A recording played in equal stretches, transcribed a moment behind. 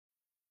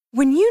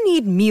When you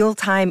need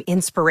mealtime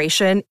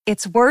inspiration,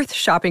 it's worth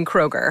shopping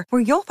Kroger,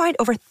 where you'll find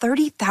over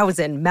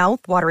 30,000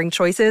 mouth-watering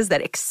choices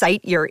that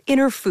excite your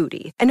inner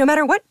foodie. And no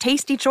matter what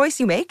tasty choice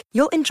you make,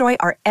 you'll enjoy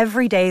our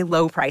everyday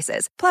low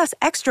prices, plus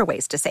extra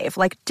ways to save,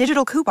 like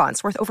digital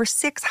coupons worth over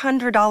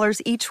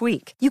 $600 each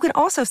week. You can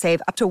also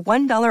save up to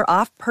 $1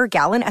 off per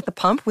gallon at the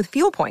pump with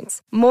fuel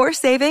points. More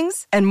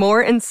savings and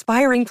more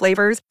inspiring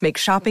flavors make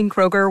shopping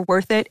Kroger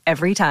worth it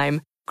every time.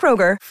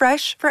 Kroger,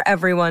 fresh for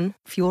everyone.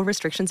 Fuel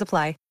restrictions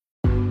apply.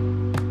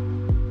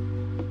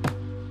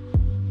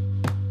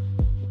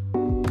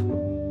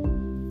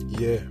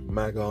 Yeah,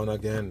 Mag on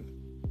again.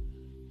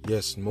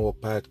 Yes, more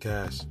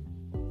podcasts.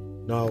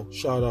 Now,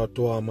 shout out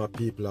to all my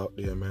people out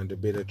there, man, the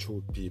bitter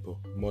truth people.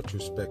 Much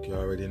respect, you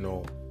already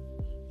know.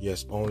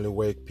 Yes, only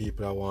wake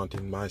people I want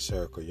in my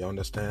circle, you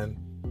understand?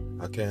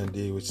 I can't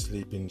deal with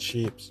sleeping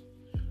sheeps.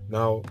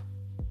 Now,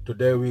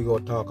 today we go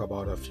talk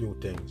about a few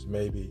things.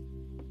 Maybe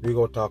we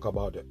go talk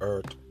about the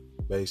earth,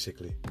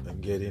 basically,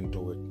 and get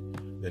into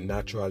it. The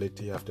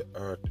naturality of the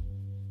earth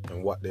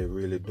and what they're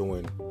really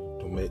doing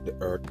to make the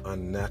earth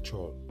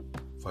unnatural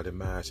for the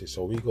masses.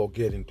 So we go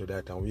get into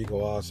that, and we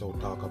go also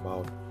talk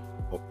about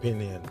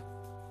opinion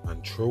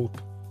and truth.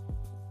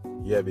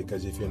 Yeah,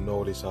 because if you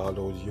notice all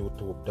those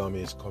YouTube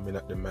dummies coming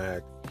at the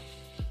mag,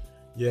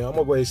 yeah, I'm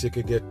gonna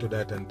basically get to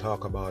that and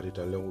talk about it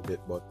a little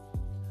bit. But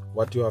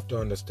what you have to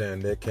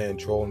understand, they can't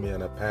troll me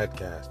on a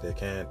podcast. They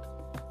can't.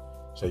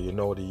 So you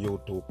know the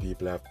YouTube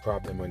people have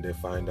problem when they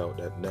find out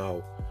that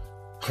now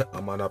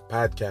I'm on a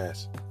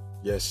podcast.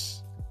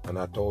 Yes, and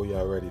I told you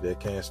already, they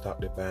can't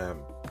stop the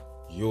BAM.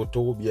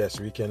 YouTube, yes,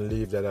 we can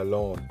leave that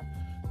alone.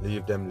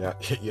 Leave them,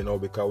 you know,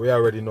 because we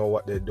already know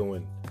what they're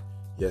doing.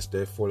 Yes,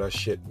 they're full of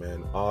shit,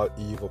 man. All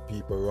evil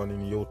people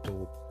running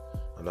YouTube.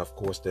 And of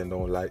course, they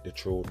don't like the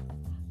truth.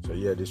 So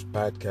yeah, this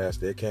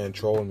podcast, they can't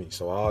troll me.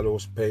 So all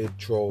those paid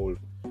troll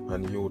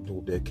on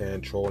YouTube, they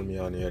can't troll me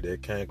on here. They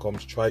can't come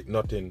strike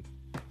nothing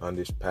on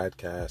this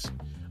podcast.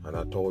 And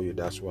I told you,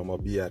 that's where I'm going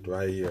to be at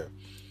right here.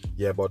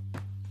 Yeah, but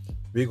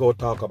we go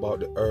talk about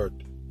the earth.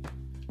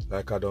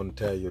 Like I don't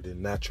tell you, the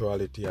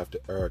naturality of the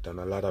earth, and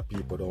a lot of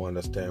people don't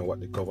understand what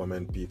the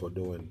government people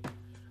doing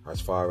as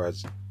far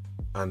as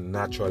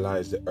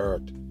unnaturalize the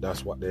earth.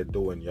 That's what they're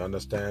doing. You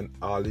understand?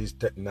 All these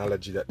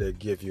technology that they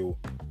give you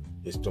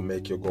is to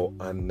make you go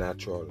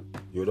unnatural.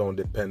 You don't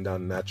depend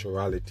on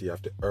naturality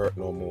of the earth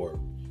no more.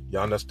 You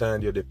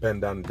understand? You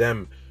depend on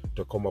them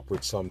to come up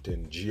with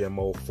something.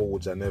 GMO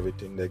foods and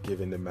everything they're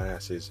giving the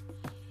masses.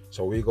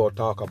 So we go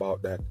talk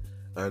about that.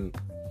 And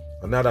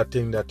another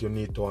thing that you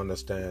need to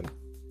understand,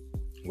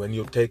 when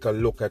you take a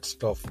look at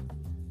stuff,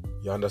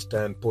 you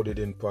understand, put it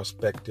in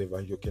perspective,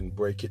 and you can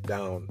break it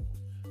down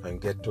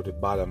and get to the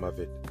bottom of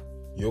it.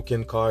 You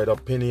can call it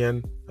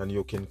opinion and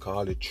you can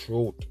call it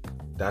truth.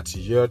 That's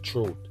your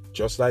truth.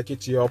 Just like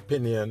it's your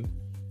opinion,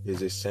 is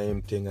the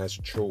same thing as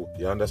truth.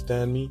 You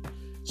understand me?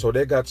 So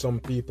they got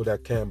some people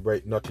that can't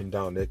break nothing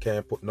down. They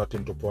can't put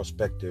nothing to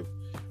perspective.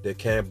 They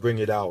can't bring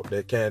it out.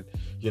 They can't,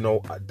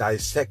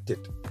 dissect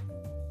it.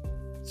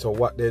 So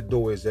what they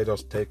do is they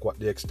just take what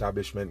the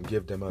establishment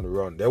give them and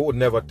run. They would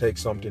never take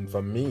something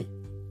from me.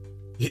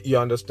 You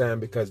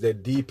understand? Because they're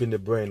deep in the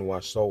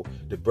brainwash. So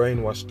the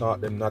brainwash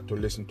taught them not to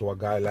listen to a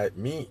guy like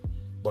me,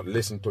 but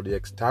listen to the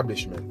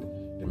establishment,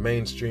 the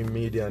mainstream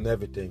media and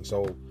everything.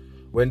 So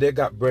when they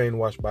got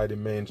brainwashed by the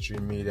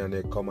mainstream media and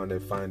they come and they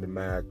find the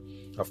mag,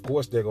 of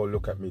course they're going to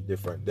look at me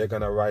different. They're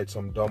going to write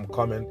some dumb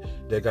comment.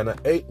 They're going to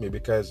hate me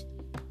because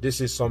this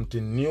is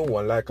something new.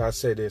 And like I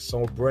said, they're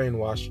so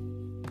brainwashed,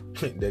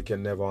 they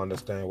can never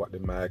understand what the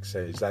mag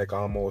says. It's like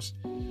almost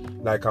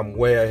like I'm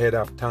way ahead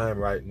of time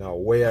right now,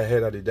 way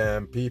ahead of the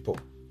damn people.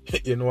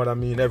 You know what I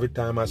mean? Every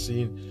time I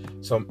seen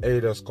some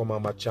haters come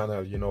on my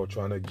channel,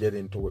 trying to get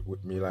into it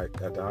with me like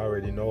that, I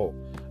already know.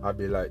 I'll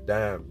be like,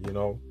 damn,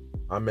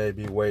 I may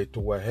be way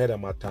too ahead of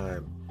my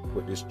time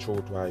with this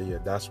truth right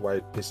here. That's why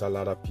it pisses a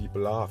lot of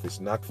people off. It's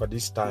not for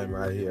this time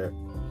right here.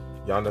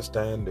 You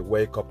understand? The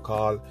wake-up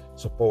call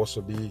supposed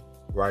to be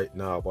right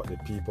now, but the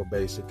people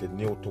basically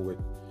new to it.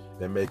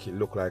 They make it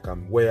look like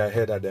I'm way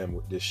ahead of them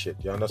with this shit.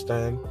 You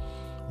understand?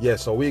 Yeah,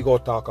 so we go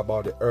talk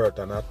about the earth,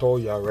 and I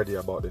told you already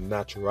about the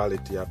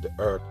naturality of the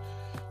earth.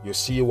 You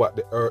see what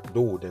the earth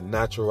do, the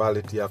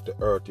naturality of the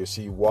earth. You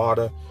see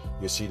water,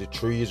 you see the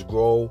trees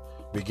grow,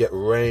 we get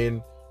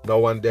rain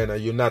now and then,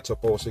 and you're not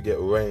supposed to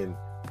get rain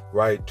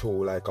right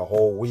too, like a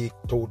whole week,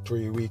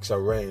 2-3 weeks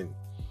of rain.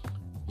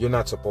 You're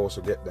not supposed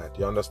to get that.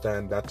 You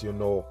understand that?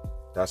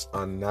 That's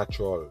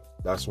unnatural.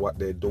 That's what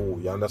they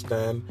do. You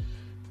understand?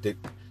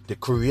 The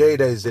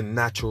creator is the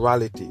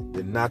naturality.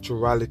 The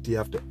naturality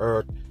of the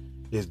earth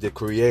is the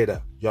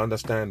creator. You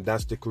understand?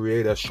 That's the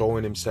creator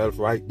showing himself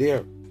right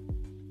there.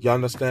 You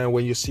understand?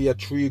 When you see a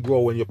tree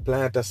grow, when you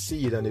plant a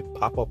seed and it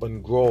pop up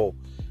and grow,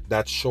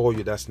 that show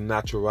you that's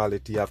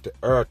naturality of the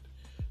earth.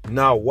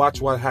 Now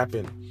watch what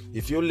happened.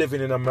 If you're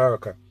living in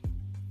America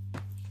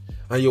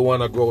and you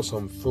want to grow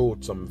some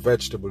fruit, some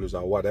vegetables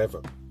or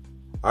whatever,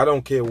 I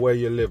don't care where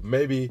you live.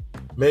 Maybe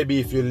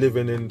if you're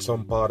living in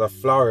some part of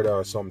Florida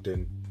or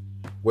something,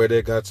 where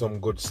they got some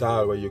good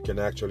soil where you can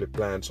actually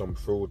plant some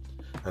fruit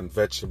and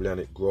vegetable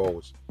and it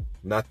grows.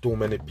 Not too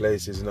many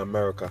places in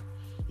America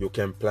you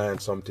can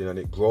plant something and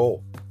it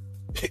grow.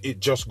 It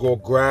just grow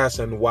grass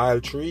and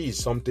wild trees,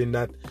 something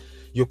that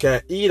you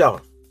can't eat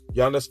off.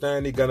 You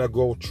understand? It's gonna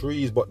grow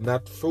trees but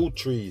not fruit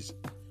trees.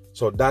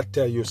 So that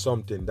tell you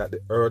something, that the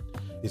earth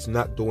is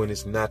not doing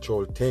its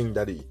natural thing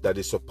that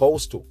it's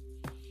supposed to.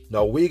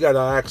 Now we gotta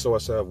ask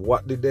ourselves,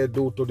 what did they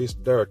do to this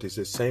dirt? It's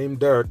the same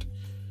dirt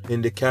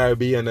in the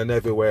Caribbean and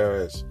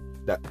everywhere else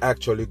that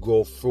actually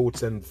grow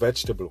fruits and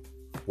vegetable.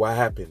 What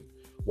happened?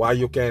 Why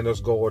you can't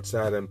just go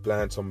outside and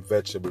plant some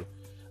vegetable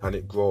and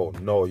it grow?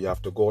 No, you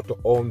have to go to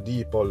Home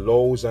Depot,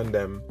 Lowe's and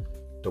them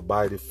to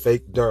buy the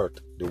fake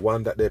dirt, the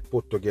one that they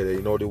put together.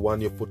 You know, the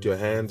one you put your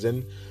hands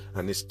in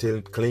and it's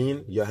still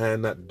clean, your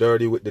hand not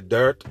dirty with the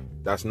dirt.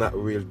 That's not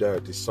real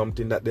dirt. It's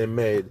something that they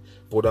made,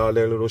 put all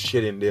their little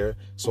shit in there,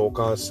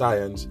 so-called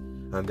science,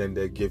 and then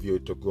they give you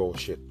it to grow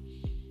shit.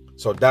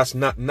 So that's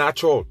not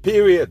natural,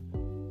 period.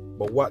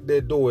 But what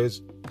they do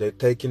is they're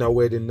taking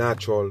away the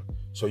natural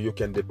so you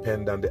can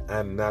depend on the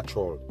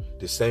unnatural.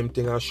 The same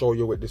thing I show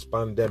you with this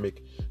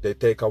pandemic. They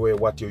take away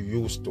what you're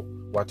used to,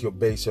 what you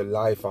base your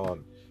life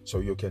on, so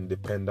you can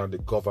depend on the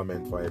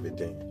government for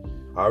everything.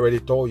 I already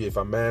told you, if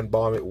a man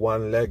born with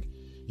one leg,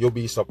 you'll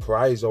be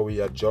surprised how he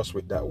adjusts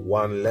with that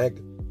one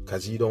leg,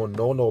 because he don't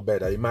know no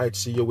better. He might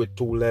see you with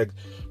two legs,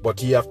 but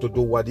he have to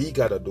do what he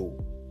gotta do.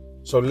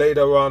 So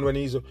later on, when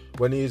he's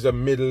a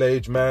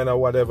middle-aged man or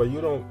whatever,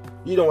 you don't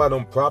have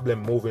no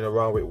problem moving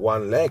around with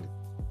one leg,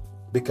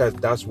 because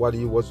that's what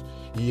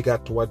he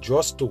got to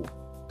adjust to.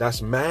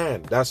 That's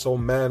man. That's how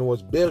man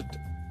was built.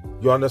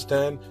 You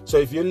understand? So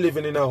if you're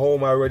living in a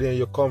home already and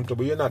you're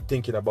comfortable, you're not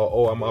thinking about,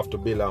 oh, I'm going to have to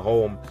build a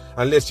home,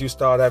 unless you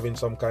start having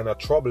some kind of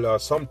trouble or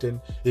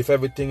something. If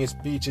everything is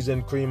peaches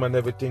and cream and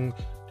everything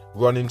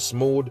running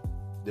smooth,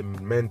 the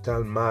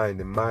mental mind,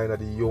 the mind of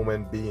the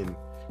human being,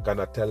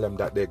 gonna tell them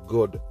that they're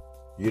good.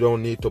 You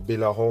don't need to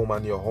build a home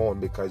on your own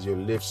because you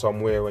live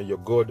somewhere and you're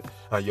good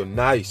and you're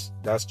nice.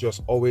 That's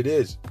just how it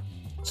is.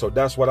 So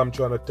that's what I'm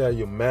trying to tell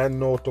you. Man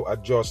know to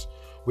adjust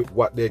with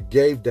what they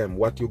gave them,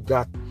 what you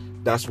got.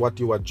 That's what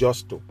you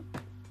adjust to.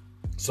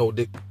 So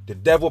the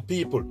devil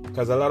people,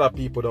 because a lot of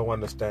people don't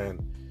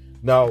understand.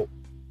 Now,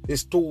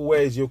 it's two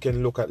ways you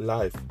can look at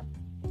life.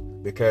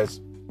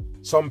 Because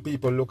some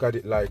people look at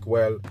it like,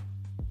 well,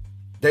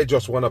 they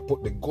just want to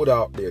put the good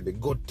out there, the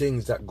good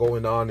things that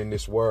going on in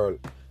this world,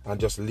 and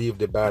just leave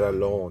the bad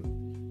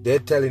alone. They're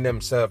telling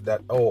themselves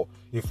that, oh,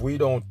 if we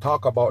don't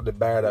talk about the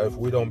bad, or if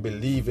we don't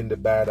believe in the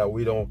bad,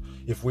 or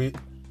if we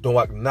don't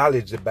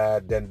acknowledge the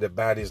bad, then the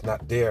bad is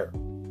not there.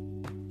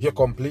 You're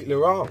completely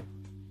wrong.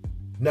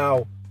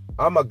 Now,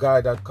 I'm a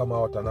guy that come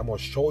out and I'm going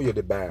to show you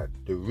the bad.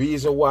 The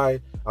reason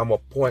why I'm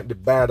going to point the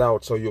bad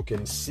out so you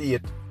can see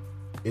it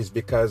is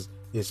because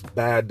it's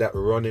bad that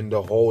running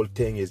the whole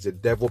thing. Is the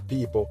devil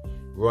people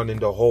running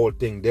the whole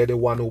thing. They're the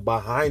one who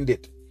behind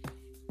it.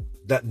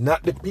 That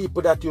not the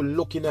people that you're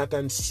looking at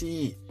and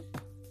see,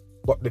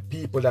 but the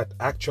people that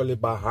actually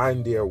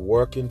behind there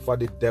working for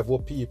the devil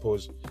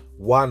peoples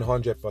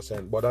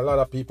 100%. But a lot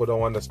of people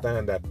don't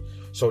understand that.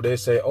 So they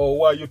say, oh,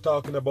 why are you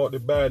talking about the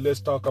bad?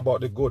 Let's talk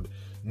about the good.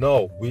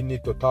 No, we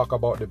need to talk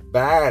about the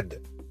bad,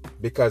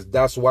 because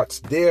that's what's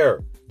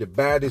there. The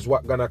bad is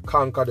what gonna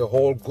conquer the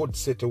whole good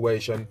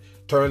situation,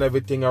 turn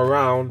everything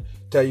around,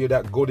 tell you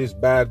that good is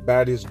bad,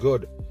 bad is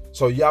good.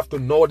 So you have to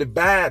know the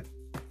bad.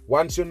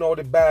 Once you know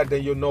the bad,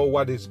 then you know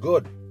what is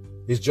good.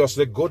 It's just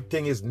the good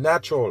thing is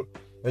natural.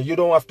 And you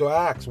don't have to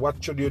ask,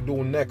 what should you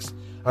do next?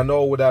 And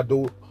how would I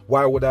do?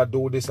 Why would I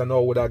do this? And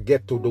how would I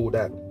get to do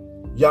that?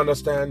 You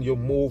understand? You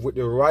move with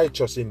the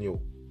righteous in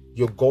you.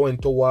 You're going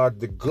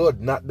toward the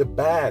good, not the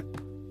bad.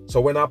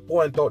 So when I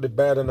point out the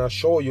bad and I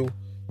show you,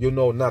 you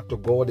know not to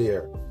go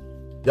there.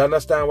 You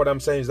understand what I'm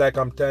saying? It's like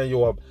I'm telling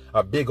you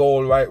a big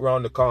hole right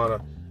around the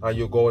corner, and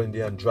you go in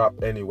there and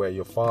drop anyway.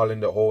 You fall in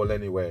the hole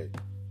anyway.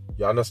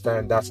 You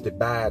understand? That's the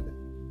bad.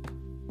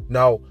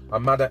 Now,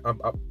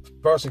 a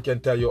person can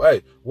tell you,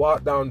 hey,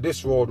 walk down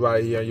this road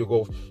right here and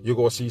you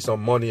go see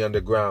some money on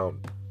the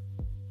ground.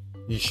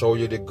 He show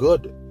you the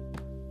good.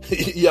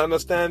 You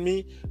understand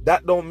me?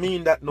 That don't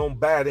mean that no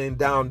bad ain't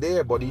down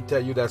there, but he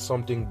tell you that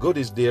something good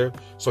is there,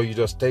 so you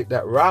just take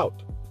that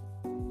route.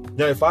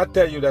 Now, if I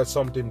tell you that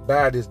something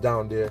bad is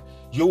down there,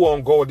 you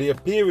won't go there,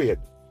 period.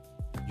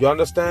 You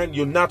understand?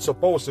 You're not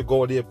supposed to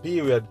go there,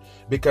 period,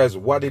 because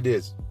what it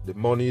is, the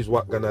money is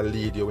what gonna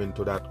lead you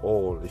into that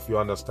hole, if you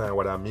understand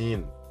what I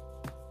mean.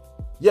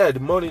 Yeah, the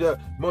money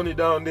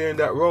down there in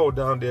that road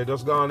down there,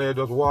 just go on there,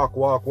 just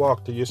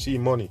walk till you see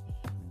money.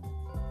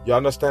 You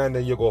understand?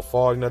 Then you go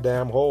fall in a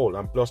damn hole.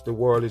 And plus the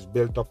world is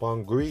built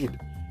upon greed.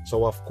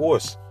 So of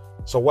course.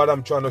 So what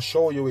I'm trying to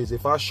show you is,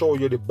 if I show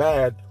you the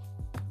bad,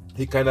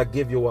 he kind of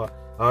give you a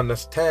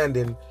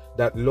understanding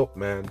that, look,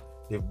 man,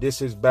 if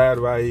this is bad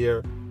right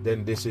here,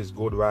 then this is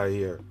good right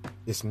here.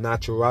 It's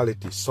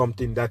naturality,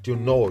 something that you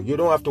know. You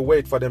don't have to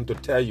wait for them to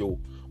tell you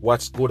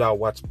what's good or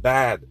what's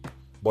bad.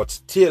 But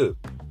still,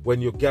 when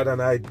you get an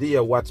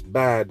idea what's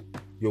bad,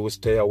 you will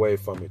stay away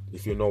from it,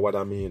 if you know what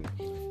I mean.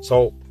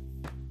 So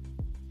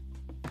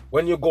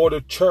when you go to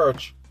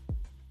church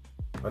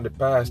and the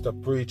pastor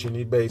preaching,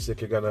 he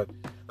basically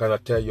gonna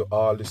tell you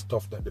all this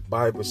stuff that the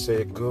Bible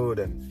say good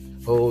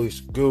and oh, it's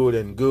good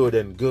and good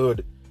and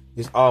good.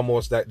 It's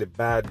almost like the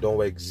bad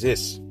don't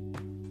exist.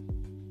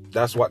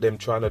 That's what them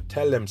trying to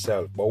tell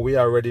themselves. But we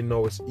already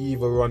know it's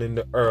evil running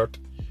the earth.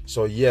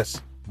 So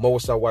yes,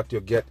 most of what you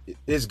get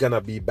is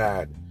gonna be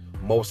bad.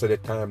 Most of the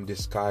time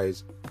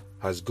disguised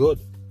as good.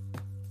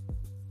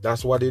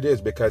 That's what it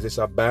is, because it's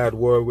a bad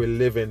world we're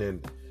living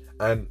in.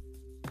 And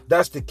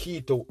that's the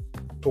key to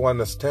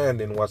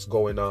understanding what's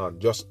going on.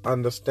 Just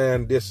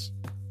understand this.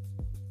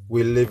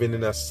 We're living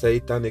in a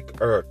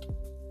satanic earth.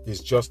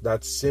 It's just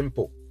that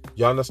simple.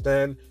 You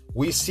understand?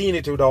 We've seen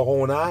it with our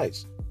own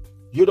eyes.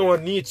 You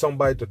don't need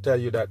somebody to tell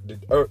you that the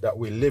earth that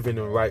we're living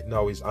in right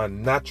now is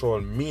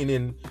unnatural,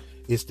 meaning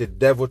it's the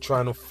devil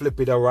trying to flip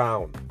it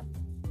around.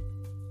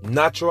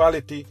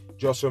 Naturality,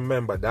 just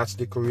remember, that's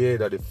the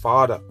creator, the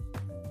Father.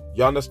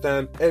 You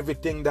understand?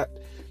 Everything that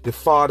the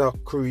Father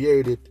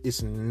created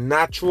is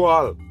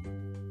natural.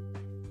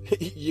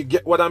 You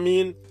get what I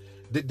mean?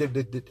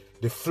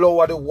 The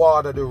flow of the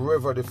water, the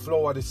river, the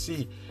flow of the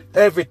sea,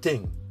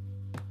 everything.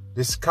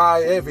 The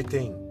sky,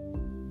 everything.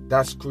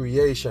 That's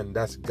creation.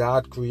 That's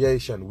God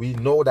creation. We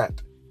know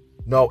that.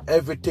 Now,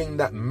 everything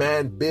that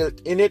man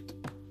built in it,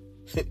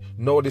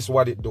 notice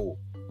what it do.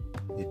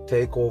 It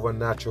take over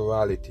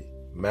naturality.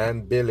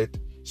 Man built it,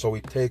 so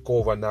it take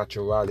over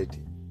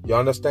naturality. You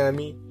understand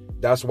me?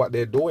 That's what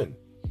they're doing.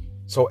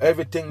 So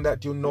everything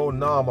that you know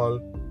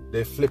normal,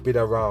 they flip it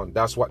around.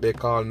 That's what they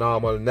call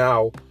normal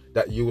now,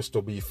 that used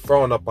to be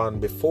frowned upon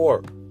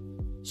before.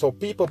 So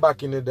people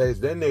back in the days,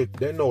 they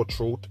know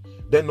truth.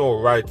 They know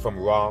right from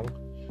wrong.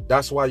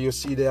 That's why you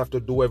see they have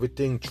to do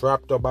everything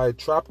chapter by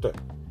chapter.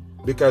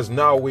 Because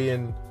now we're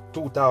in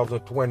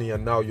 2020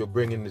 and now you're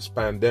bringing this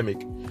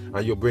pandemic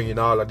and you're bringing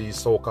all of these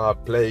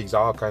so-called plagues,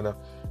 all kind of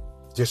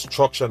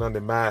destruction on the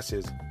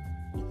masses.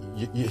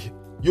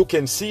 You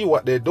can see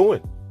what they're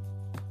doing.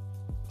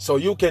 So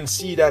you can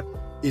see that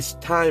it's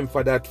time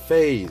for that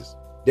phase.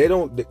 They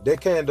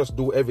can't just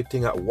do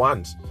everything at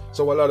once.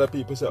 So a lot of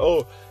people say,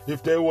 oh,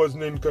 if they was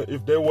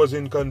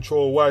in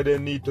control, why they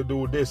need to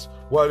do this?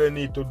 Why they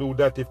need to do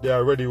that if they're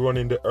already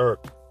running the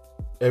earth?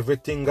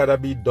 Everything gotta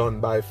be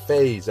done by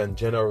phase and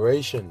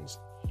generations.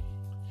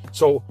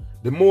 So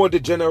the more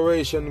the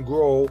generation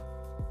grow,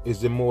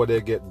 is the more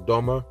they get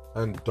dumber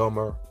and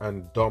dumber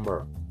and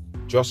dumber.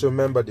 Just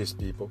remember this,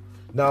 people.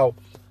 Now,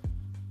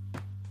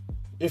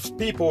 if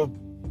people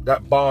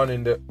that born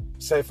in the,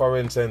 say for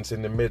instance,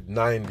 in the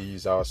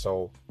mid-90s or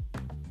so,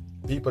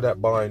 people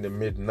that born in the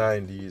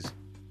mid-90s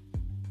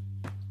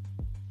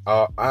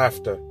or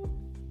after,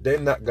 they're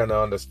not gonna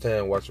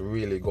understand what's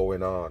really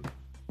going on.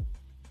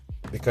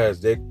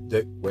 Because they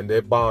when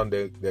they're born,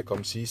 they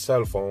come see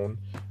cell phone,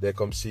 they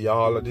come see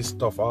all of this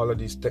stuff, all of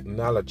this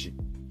technology.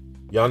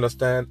 You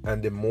understand?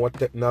 And the more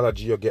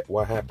technology you get,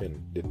 what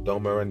happened? The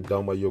dumber and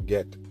dumber you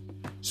get.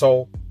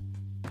 So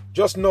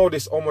just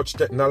notice how much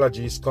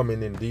technology is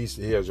coming in these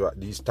years, right?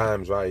 These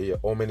times right here.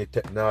 How many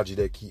technology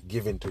they keep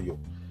giving to you.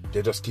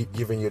 They just keep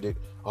giving you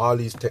all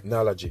these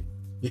technology.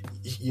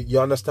 You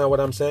understand what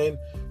I'm saying?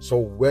 So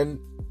when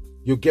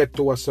you get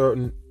to a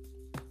certain,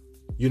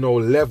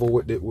 level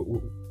with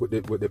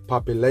the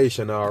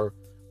population or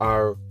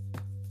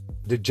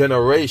the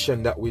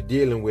generation that we're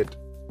dealing with,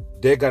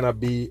 they're gonna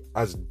be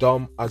as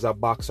dumb as a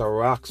box of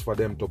rocks for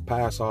them to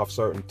pass off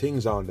certain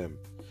things on them.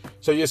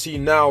 So you see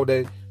now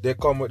they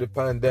come with the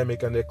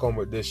pandemic and they come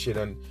with this shit,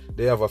 and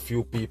they have a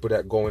few people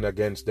that going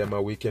against them,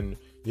 and we can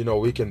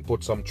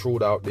put some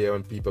truth out there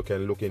and people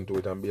can look into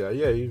it and be like,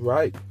 yeah, he's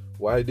right.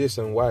 Why this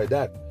and why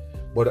that?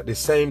 But at the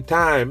same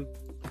time,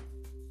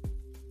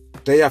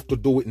 they have to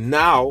do it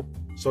now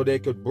so they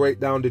could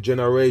break down the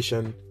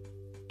generation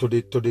to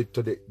the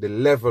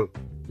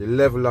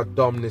level of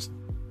dumbness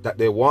that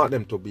they want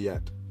them to be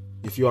at.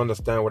 If you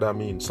understand what I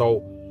mean.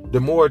 So the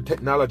more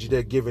technology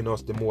they're giving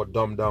us, the more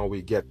dumbed down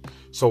we get.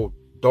 So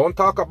don't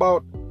talk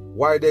about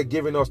why they're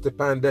giving us the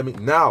pandemic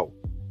now,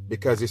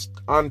 because it's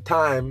on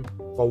time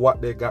for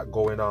what they got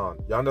going on.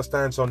 You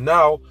understand? So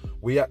now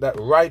we at that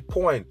right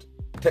point,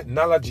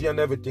 technology and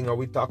everything, and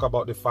we talk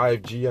about the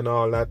 5G and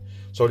all that,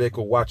 so they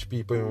could watch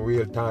people in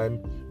real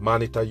time,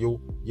 monitor you.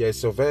 Yeah,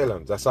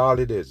 surveillance. That's all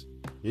it is.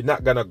 You're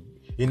not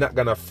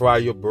gonna fry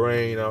your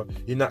brain, or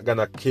you're not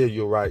gonna kill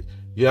you, right?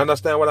 You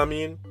understand what I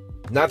mean?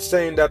 Not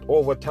saying that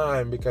over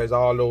time, because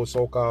all those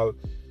so-called,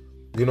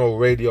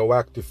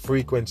 radioactive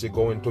frequency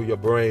go into your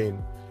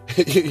brain.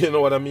 You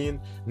know what I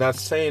mean? Not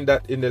saying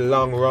that in the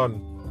long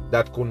run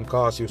that couldn't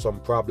cause you some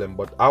problem,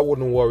 but I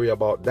wouldn't worry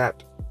about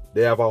that.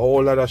 They have a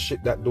whole lot of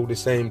shit that do the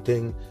same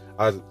thing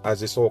as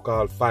the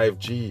so-called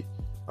 5G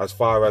as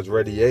far as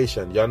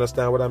radiation. You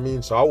understand what I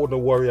mean? So I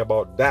wouldn't worry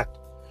about that.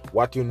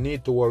 What you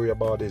need to worry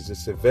about is the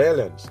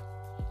surveillance,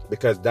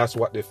 because that's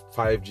what the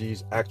 5G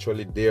is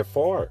actually there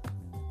for.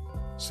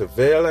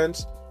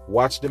 Surveillance,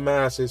 watch the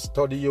masses,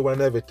 study you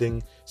and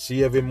everything,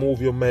 see every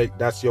move you make.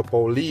 That's your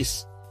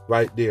police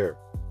right there.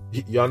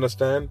 You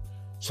understand?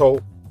 So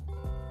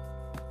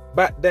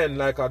Back then,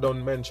 like I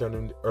done mentioned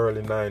in the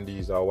early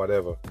 90s or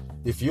whatever,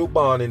 if you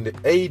born in the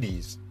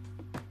 80s,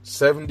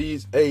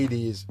 70s,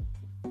 80s,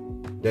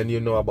 then you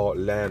know about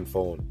land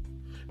phone.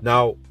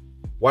 Now,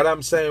 what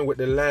I'm saying with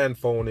the land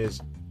phone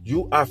is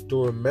you have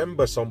to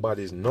remember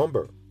somebody's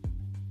number.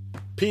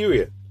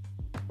 Period.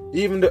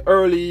 Even the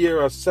early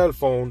year of cell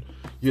phone,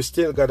 you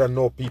still gotta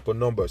know people's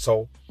number.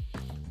 So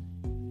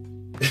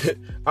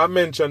I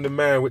mentioned the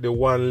man with the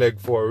one leg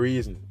for a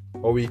reason,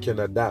 or we can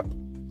adapt.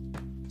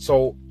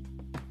 So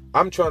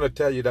I'm trying to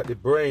tell you that the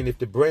brain, if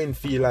the brain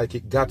feel like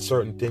it got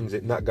certain things,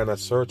 it's not gonna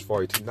search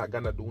for it. It's not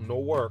gonna do no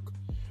work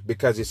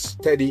because it's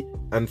steady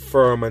and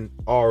firm and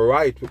all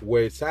right with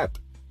where it's at.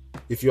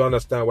 If you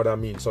understand what I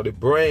mean. So the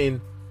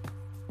brain,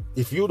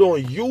 if you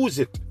don't use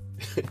it,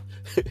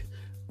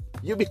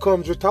 you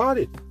become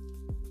retarded.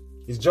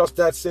 It's just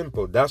that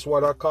simple. That's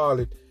what I call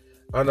it.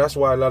 And that's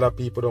why a lot of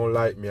people don't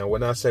like me. And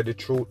when I say the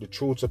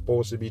truth's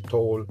supposed to be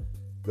told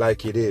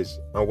like it is.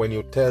 And when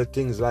you tell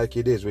things like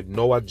it is with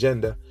no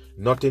agenda,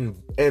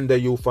 nothing hinder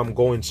you from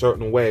going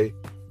certain way,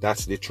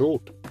 that's the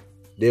truth.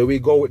 There we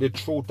go with the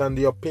truth and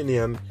the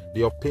opinion.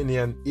 The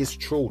opinion is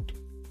truth.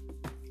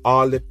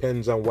 All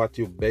depends on what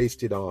you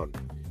based it on.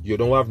 You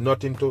don't have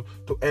nothing to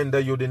hinder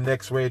you the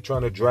next way,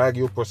 trying to drag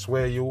you,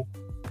 persuade you.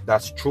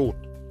 That's truth.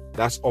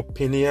 That's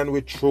opinion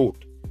with truth,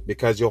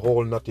 because you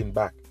hold nothing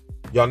back.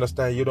 You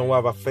understand? You don't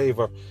have a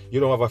favor. You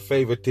don't have a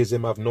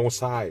favoritism of no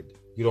side.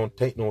 You don't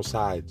take no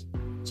sides.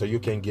 So you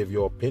can give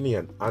your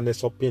opinion.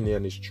 Honest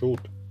opinion is truth.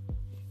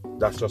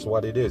 That's just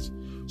what it is.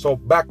 So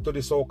back to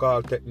the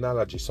so-called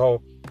technology.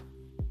 So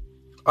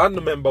I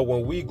remember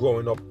when we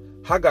growing up,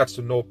 I got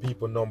to know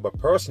people number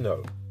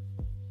personal.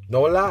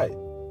 No lie.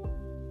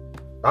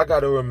 I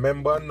got to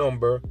remember a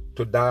number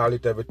to dial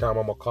it every time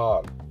I'm a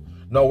call.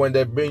 Now when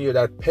they bring you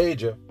that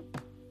pager,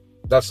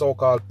 that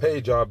so-called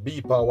pager or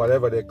beep or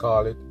whatever they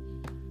call it,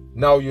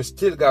 now you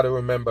still got to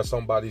remember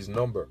somebody's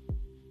number.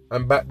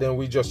 And back then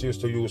we just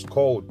used to use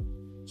code.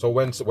 So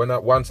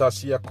once I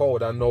see a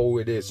code, I know who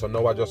it is. So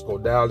now I just go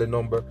dial the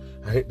number,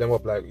 I hit them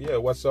up like, yeah,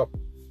 what's up?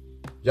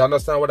 You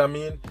understand what I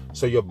mean?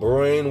 So your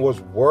brain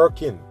was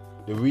working.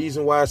 The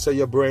reason why I say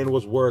your brain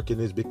was working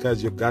is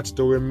because you got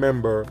to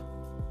remember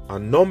a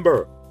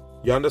number.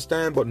 You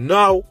understand? But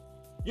now,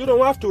 you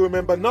don't have to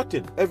remember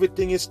nothing.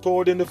 Everything is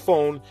stored in the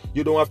phone.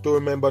 You don't have to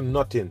remember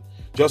nothing.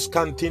 Just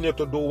continue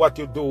to do what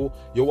you do.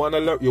 You want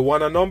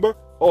a number?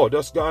 Oh,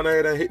 just go on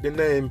ahead and hit the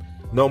name.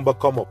 Number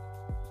come up.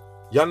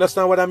 You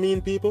understand what I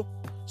mean, people?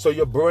 So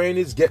your brain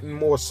is getting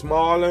more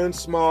smaller and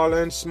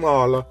smaller and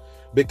smaller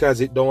because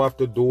it don't have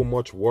to do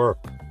much work.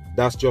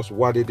 That's just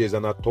what it is.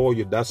 And I told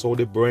you, that's how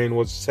the brain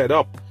was set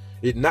up.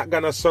 It's not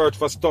going to search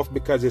for stuff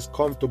because it's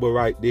comfortable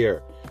right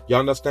there. You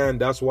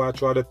understand? That's why I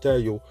try to tell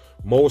you,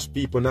 most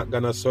people not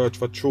going to search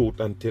for truth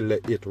until they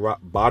hit rock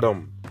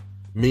bottom.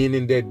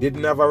 Meaning they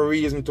didn't have a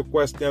reason to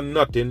question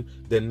nothing,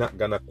 they're not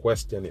going to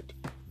question it.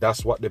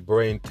 That's what the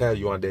brain tell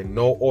you, and they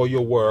know all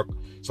your work,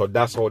 so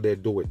that's how they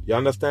do it. You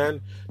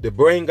understand? The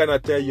brain going to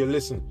tell you,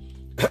 listen,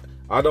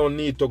 I don't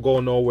need to go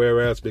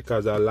nowhere else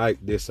because I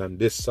like this and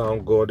this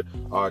sound good,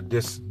 or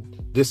this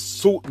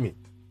suit me.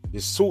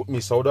 It suit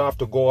me, so I don't have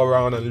to go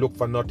around and look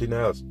for nothing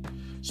else.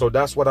 So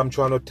that's what I'm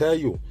trying to tell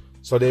you.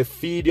 So they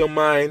feed your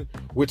mind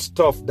with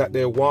stuff that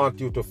they want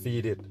you to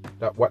feed it,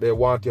 that what they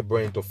want your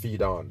brain to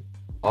feed on.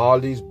 All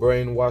these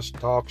brainwash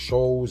talk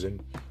shows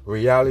and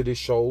reality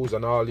shows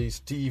and all these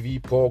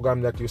TV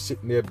programs that you're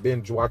sitting there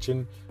binge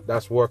watching,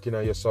 that's working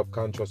on your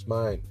subconscious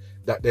mind,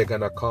 that they're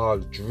going to call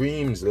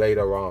dreams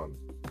later on.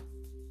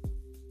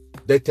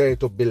 They tell you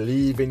to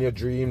believe in your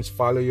dreams,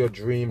 follow your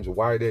dreams.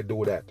 Why they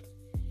do that?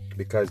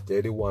 Because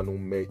they're the one who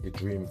made the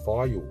dream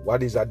for you.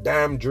 What is a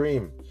damn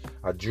dream?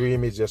 A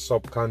dream is your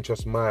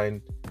subconscious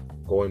mind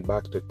going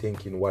back to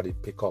thinking what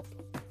it pick up.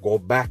 Go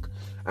back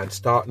and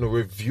starting to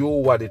review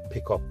what it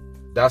pick up.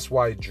 That's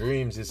why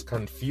dreams is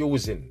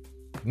confusing.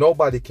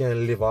 Nobody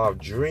can live off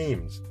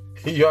dreams.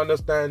 You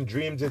understand?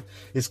 Dreams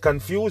is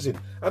confusing.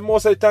 And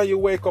most of the time you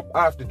wake up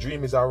after the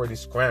dream is already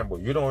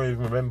scrambled. You don't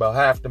even remember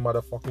half the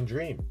motherfucking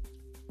dream.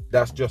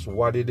 That's just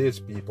what it is,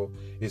 people.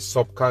 It's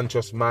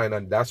subconscious mind,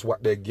 and that's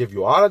what they give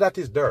you. All of that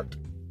is dirt.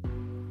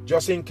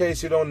 Just in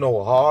case you don't know,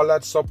 all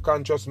that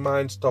subconscious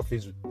mind stuff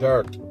is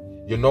dirt.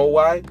 You know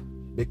why?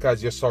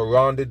 Because you're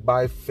surrounded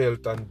by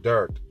filth and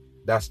dirt.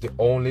 That's the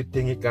only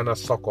thing it's gonna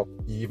suck up,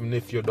 even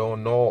if you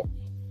don't know.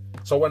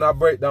 So when I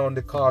break down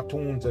the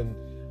cartoons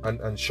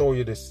and show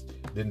you this,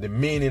 the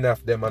meaning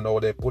of them and how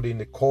they put in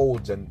the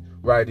codes and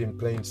write in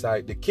plain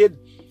sight, the kid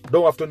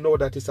don't have to know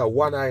that it's a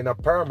one eye in a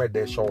pyramid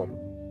they show him.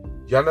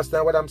 You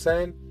understand what I'm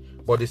saying?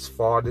 But it's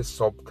for the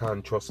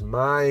subconscious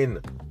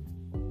mind.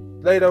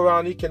 Later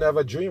on, he can have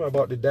a dream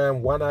about the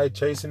damn one eye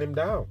chasing him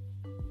down.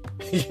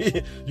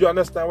 You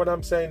understand what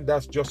I'm saying?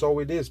 That's just how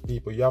it is,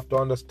 people. You have to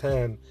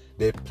understand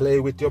they play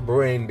with your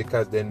brain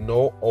because they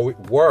know how it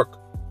works.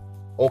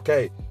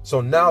 Okay,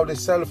 so now the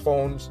cell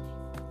phones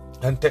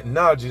and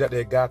technology that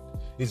they got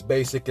is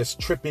basically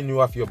stripping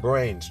you of your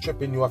brain,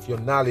 stripping you of your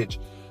knowledge,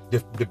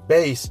 the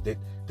base,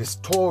 the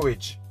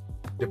storage,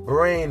 the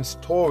brain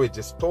storage,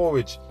 the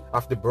storage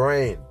of the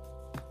brain.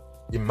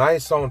 It might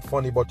sound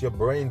funny, but your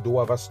brain do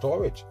have a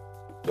storage.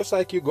 Just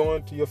like you go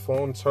into your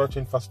phone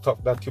searching for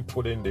stuff that you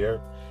put in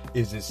there,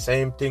 is the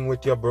same thing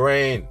with your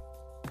brain.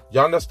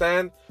 You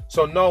understand?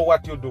 So now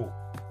what you do,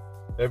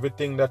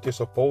 everything that you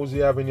suppose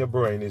you have in your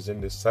brain is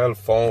in the cell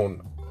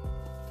phone.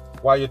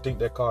 Why you think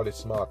they call it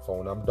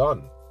smartphone? I'm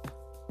done.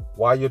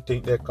 Why you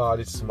think they call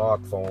it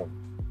smartphone?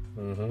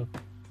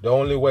 The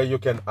only way you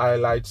can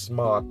highlight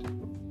smart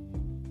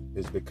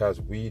is because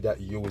we that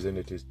using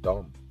it is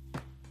dumb.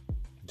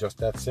 Just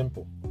that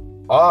simple.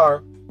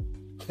 Or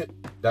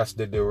that's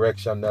the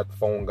direction that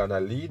phone gonna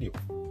lead you.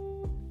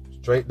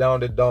 Straight down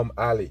the dumb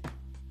alley,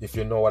 if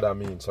you know what I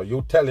mean. So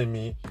you telling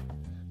me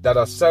that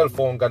a cell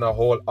phone gonna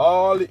hold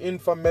all the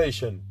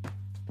information?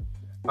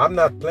 I'm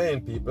not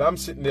playing, people. I'm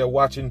sitting there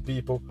watching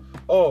people.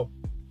 Oh,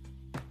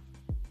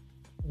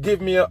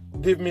 give me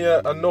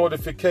a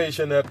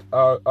notification at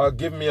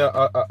give me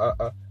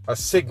a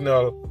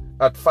signal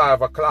at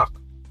 5 o'clock.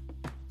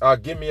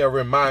 Give me a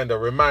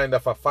reminder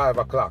for 5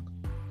 o'clock.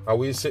 And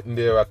we sitting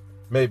there at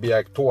maybe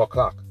like 2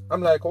 o'clock.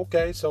 I'm like,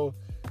 okay, so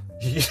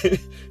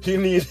you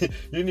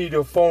need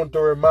your phone to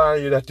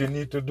remind you that you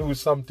need to do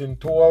something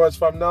 2 hours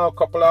from now, a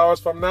couple hours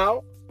from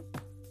now?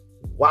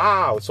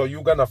 Wow, so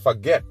you're gonna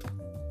forget.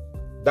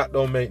 That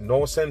don't make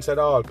no sense at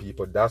all,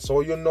 people. That's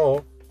all you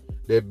know.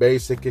 They're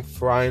basically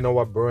frying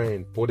our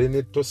brain, putting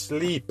it to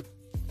sleep.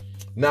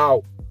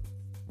 Now,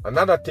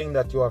 another thing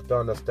that you have to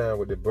understand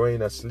with the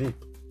brain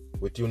asleep,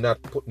 with you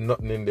not putting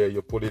nothing in there,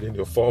 you put it in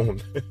your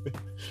phone.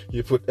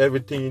 You put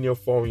everything in your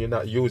phone, you're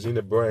not using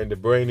the brain. The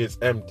brain is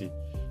empty.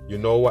 You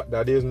know what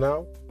that is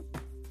now?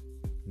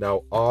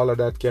 Now, all of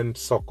that can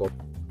suck up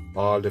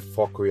all the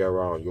fuckery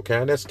around. You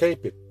can't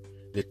escape it.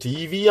 The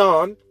TV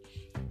on,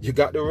 you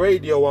got the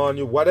radio on,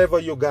 you whatever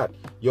you got.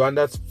 You're on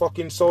that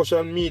fucking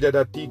social media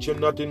that teach you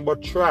nothing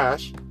but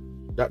trash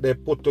that they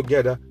put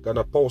together.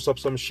 Gonna post up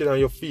some shit on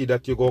your feed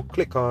that you go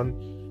click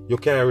on. You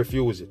can't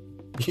refuse it.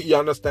 You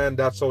understand?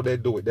 That's how they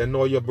do it. They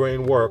know your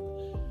brain work.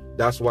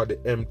 That's what the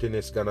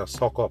emptiness gonna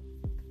suck up.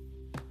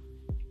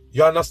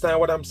 You understand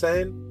what I'm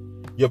saying?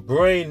 Your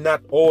brain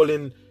not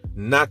holding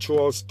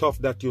natural stuff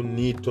that you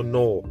need to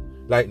know.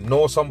 Like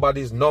know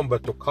somebody's number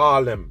to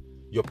call them.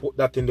 You put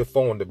that in the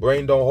phone. The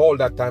brain don't hold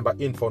that type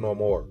of info no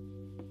more.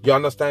 You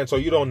understand? So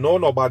you don't know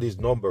nobody's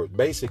number.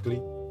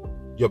 Basically,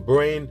 your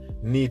brain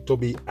need to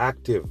be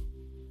active.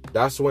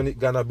 That's when it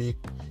gonna be,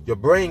 your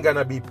brain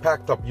gonna be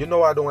packed up. You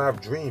know I don't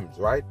have dreams,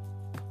 right?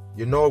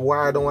 You know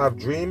why I don't have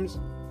dreams?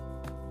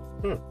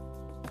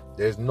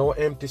 There's no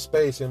empty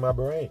space in my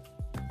brain.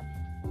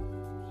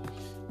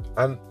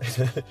 And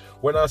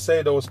when I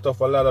say those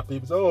stuff, a lot of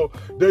people say, oh,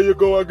 there you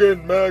go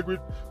again, Mag,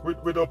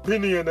 with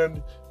opinion,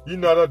 and you're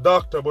not a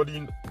doctor, but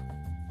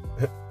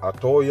I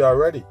told you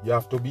already, you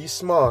have to be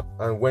smart,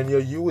 and when you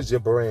use your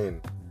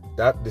brain,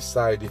 that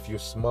decide if you're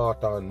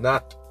smart or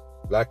not.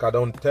 Like I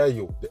don't tell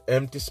you, the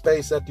empty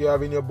space that you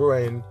have in your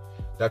brain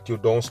that you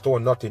don't store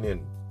nothing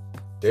in,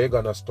 they're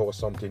gonna store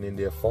something in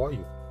there for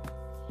you.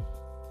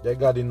 They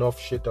got enough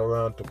shit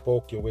around to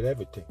poke you with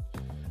everything.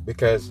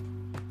 Because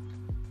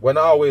when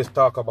I always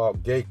talk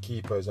about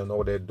gatekeepers and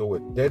how they do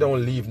it, they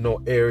don't leave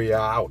no area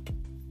out.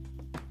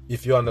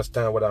 If you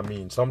understand what I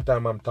mean.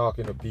 Sometimes I'm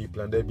talking to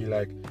people and they be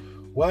like,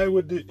 why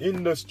would the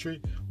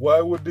industry,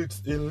 why would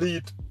this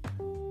elite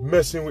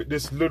messing with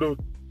this little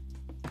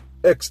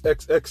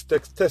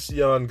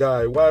XXX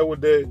guy? Why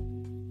would they?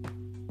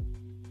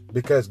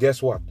 Because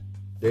guess what?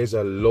 There's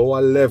a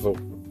lower level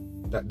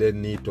that they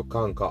need to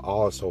conquer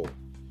also.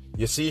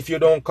 You see, if you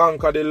don't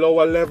conquer the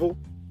lower level,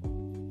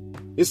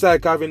 it's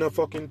like having a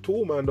fucking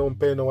tool and don't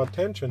pay no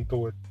attention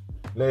to it.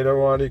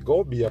 Later on, it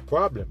go be a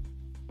problem.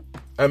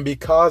 And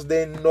because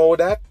they know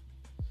that,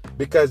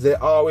 because they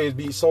always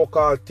be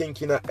so-called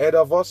thinking ahead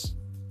of us,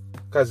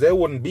 because they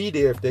wouldn't be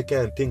there if they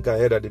can't think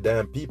ahead of the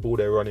damn people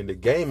they're running the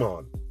game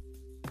on.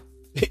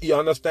 You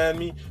understand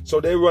me?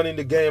 So they running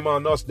the game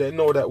on us. They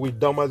know that we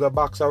dumb as a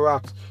box of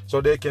rocks,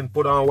 so they can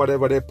put on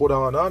whatever they put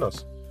on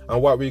us.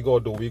 And what we go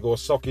do, we go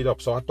suck it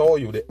up. So I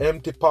told you, the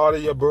empty part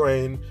of your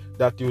brain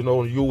that you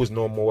don't use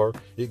no more,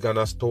 it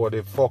gonna store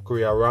the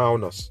fuckery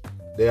around us.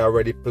 They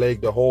already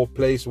plagued the whole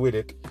place with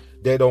it.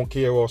 They don't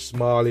care how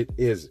small it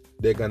is.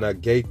 They're gonna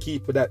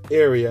gatekeep that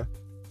area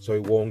so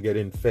it won't get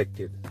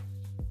infected.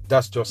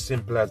 That's just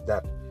simple as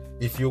that.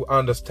 If you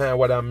understand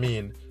what I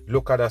mean,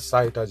 look at a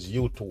site as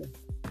YouTube.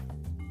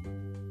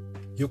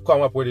 You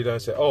come up with it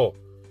and say, oh,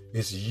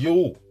 it's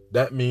you.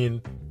 That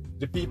means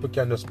the people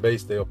can just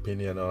base their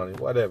opinion on it.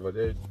 Whatever.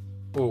 They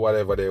put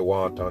whatever they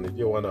want on it.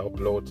 You want to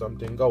upload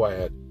something, go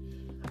ahead.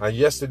 And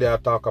yesterday I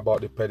talked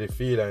about the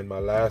pedophilia in my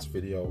last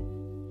video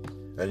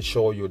and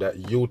show you that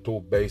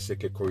YouTube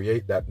basically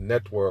create that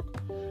network.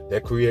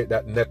 They create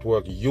that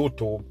network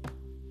YouTube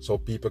so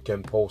people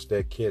can post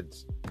their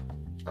kids.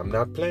 I'm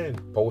not playing.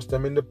 Post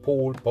them in the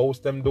pool.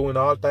 Post them doing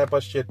all type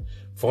of shit.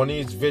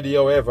 Funniest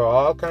video ever.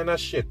 All kind of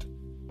shit.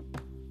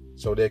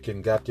 So they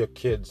can get your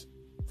kids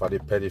for the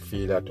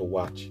pedophilia to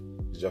watch.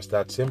 It's just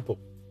that simple.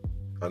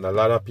 And a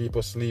lot of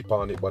people sleep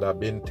on it. But I've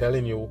been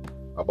telling you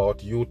about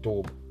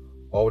YouTube.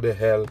 How the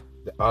hell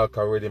the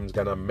algorithm's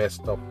gonna mess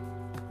up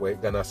We're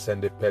gonna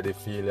send the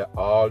pedophilia,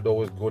 all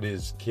those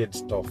goodies, kid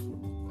stuff.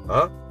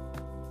 Huh?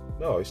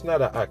 No, it's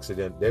not an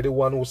accident. They're the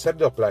one who set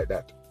it up like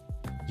that.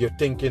 You're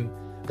thinking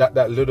that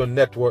that little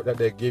network that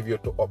they give you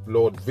to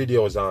upload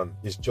videos on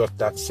is just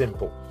that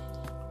simple.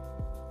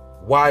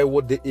 Why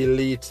would the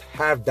elites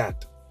have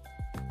that?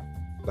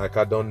 Like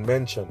I done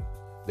mentioned,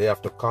 they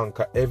have to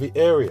conquer every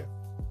area.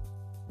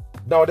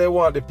 Now they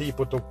want the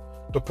people to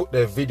put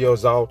their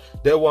videos out.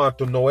 They want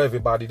to know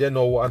everybody. They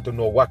want to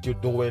know what you're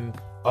doing,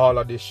 all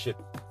of this shit.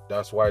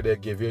 That's why they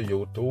give you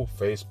YouTube,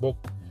 Facebook,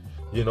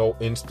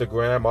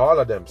 Instagram, all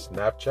of them,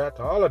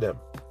 Snapchat, all of them.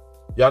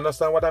 You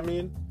understand what I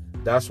mean?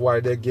 That's why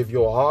they give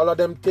you all of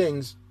them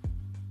things.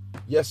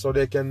 Yes, so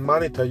they can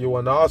monitor you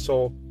and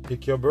also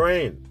pick your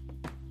brain.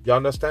 You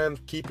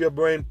understand? Keep your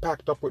brain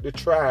packed up with the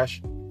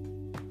trash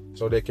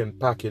so they can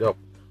pack it up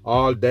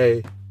all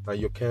day and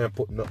you can't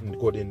put nothing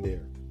good in there.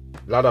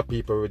 A lot of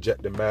people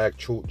reject the mag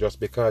truth just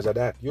because of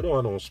that. You don't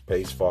have no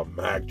space for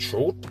mag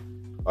truth.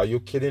 Are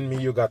you kidding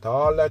me? You got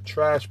all that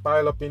trash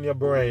piled up in your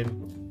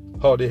brain.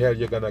 How the hell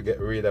you gonna get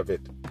rid of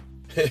it?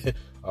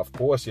 Of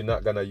course you're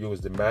not gonna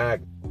use the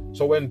mag.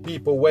 So when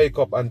people wake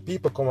up and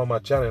people come on my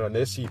channel and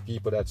they see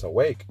people that's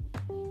awake,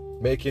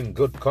 making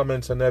good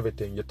comments and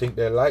everything, you think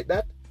they like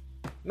that?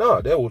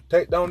 No, they will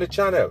take down the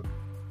channel,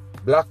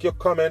 block your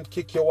comment,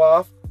 kick you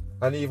off,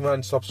 and even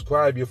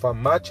unsubscribe you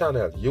from my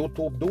channel.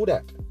 YouTube do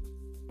that.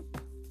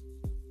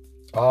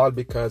 All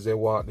because they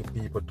want the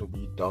people to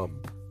be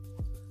dumb.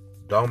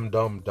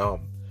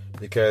 Dumb.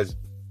 Because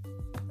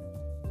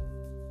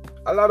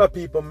a lot of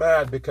people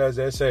mad because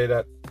they say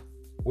that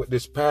with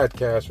this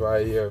podcast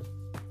right here,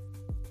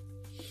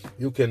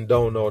 you can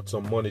donate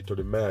some money to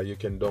the mag. You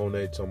can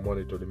donate some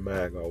money to the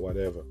mag or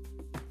whatever.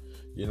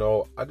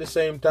 At the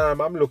same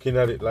time, I'm looking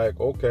at it like,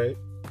 okay,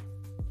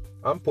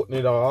 I'm putting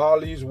in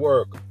all these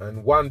work.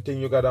 And one thing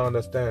you got to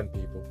understand,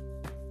 people.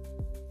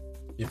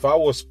 If I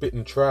was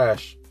spitting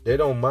trash, they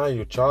don't mind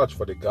you charge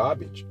for the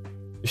garbage.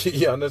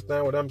 You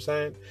understand what I'm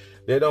saying?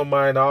 They don't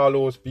mind all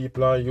those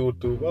people on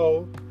YouTube.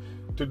 Oh,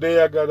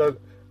 today I got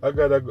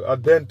a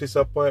dentist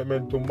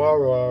appointment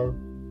tomorrow. Or,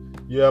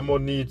 yeah, I'm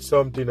gonna need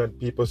something, and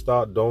people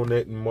start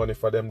donating money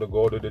for them to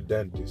go to the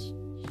dentist.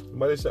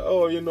 Somebody say,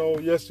 oh,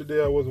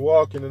 yesterday I was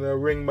walking and I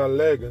wringed my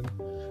leg and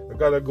I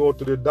gotta go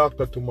to the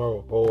doctor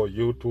tomorrow. Oh,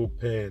 YouTube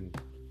paying.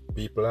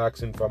 People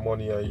asking for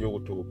money on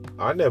YouTube.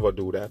 I never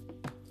do that.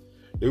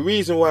 The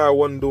reason why I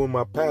wasn't doing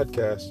my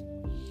podcast,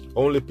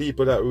 only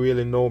people that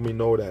really know me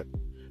know that.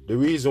 The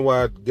reason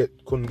why I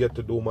couldn't get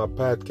to do my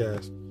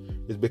podcast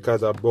is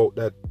because I broke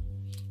that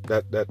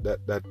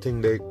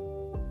thing I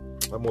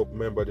don't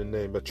remember the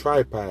name, the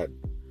tripod.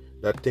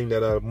 That thing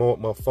that I mount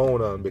my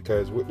phone on,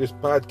 because with this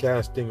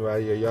podcast thing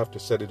right here, you have to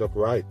set it up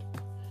right.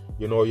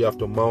 You have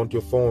to mount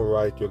your phone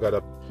right. You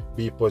gotta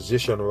be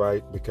positioned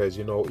right, because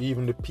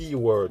even the P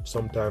word,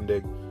 sometimes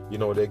they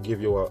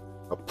give you a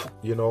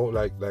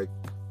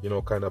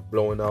kind of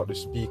blowing out the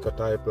speaker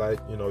type,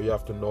 you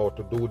have to know how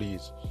to do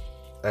these.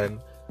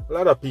 And a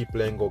lot of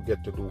people ain't gonna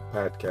get to do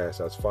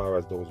podcasts as far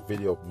as those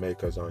video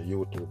makers on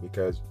YouTube,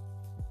 because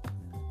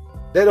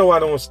they don't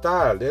want no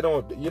style. They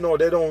don't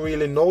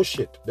really know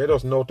shit. They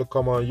just know to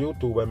come on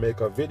YouTube and make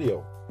a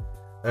video.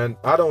 And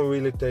I don't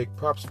really take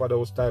props for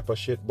those type of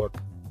shit, but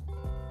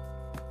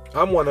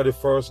I'm one of the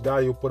first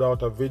guys who put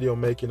out a video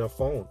making a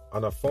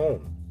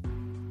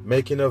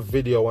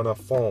video on a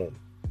phone.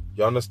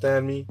 You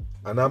understand me?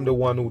 And I'm the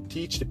one who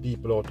teach the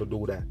people how to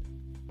do that.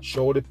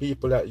 Show the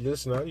people that,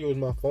 listen, I use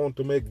my phone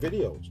to make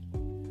videos.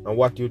 And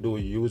what you do,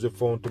 you use the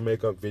phone to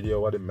make a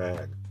video of the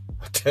mag.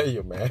 I tell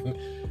you, man.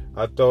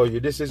 I told you,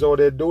 this is how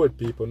they do it,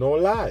 people. No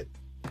lie.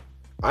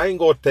 I ain't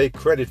gonna take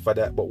credit for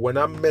that. But when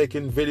I'm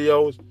making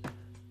videos,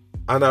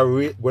 and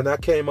when I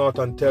came out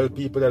and tell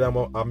people that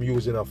I'm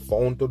using a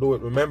phone to do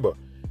it, remember,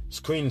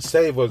 screen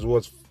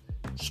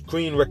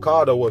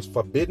recorder was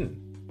forbidden.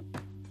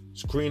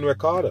 Screen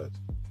recorders.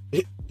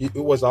 It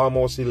was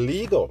almost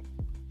illegal.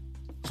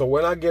 So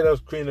when I get a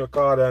screen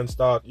recorder and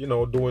start,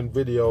 doing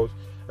videos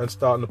and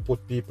starting to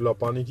put people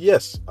up on it,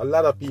 yes, a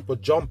lot of people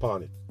jump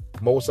on it.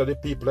 Most of the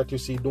people that you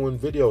see doing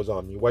videos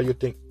on me, why you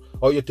think?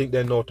 Or you think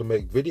they know to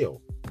make video?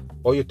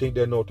 Or you think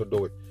they know to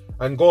do it?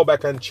 And go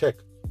back and check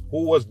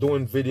who was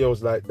doing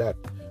videos like that.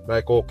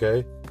 Like,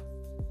 okay,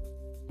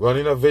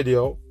 running a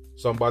video,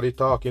 somebody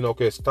talking,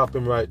 okay, stop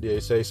him right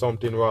there, say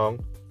something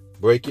wrong,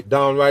 break it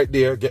down right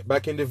there, get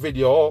back in the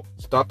video,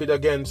 stop it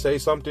again, say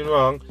something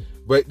wrong,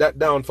 break that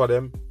down for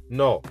them.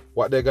 No,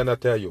 what they're gonna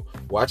tell you,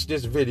 watch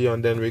this video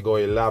and then we go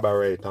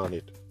elaborate on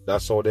it.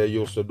 That's how they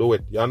used to do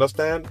it. You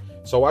understand?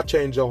 So I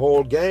changed the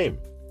whole game.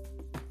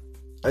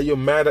 And you're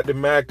mad at the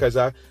mag because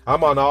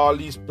I'm on all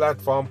these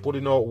platforms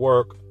putting out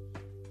work,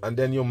 and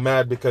then you're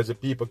mad because the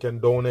people can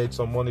donate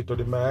some money to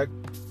the mag?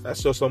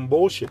 That's just some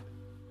bullshit.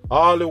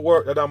 All the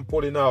work that I'm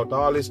putting out,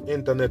 all this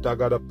internet, I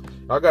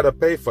gotta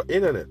pay for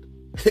internet.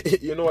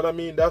 You know what I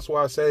mean? That's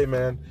why I say,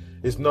 man,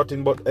 it's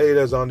nothing but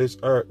haters on this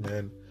earth,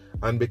 man.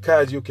 And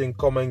because you can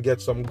come and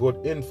get some good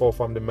info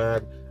from the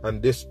mag,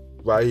 and this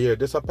right here,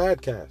 this a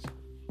podcast.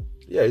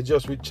 Yeah, it's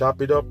just we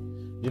chop it up,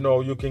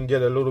 You can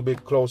get a little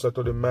bit closer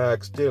to the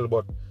mag still,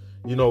 but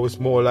it's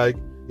more like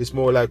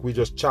we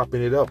just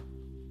chopping it up.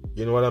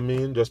 You know what I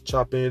mean? Just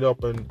chopping it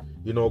up and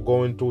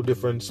going to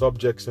different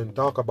subjects and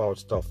talk about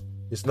stuff.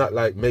 It's not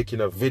like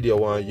making a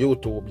video on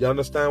YouTube. You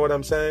understand what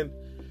I'm saying?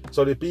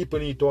 So the people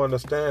need to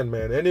understand,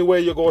 man. Anywhere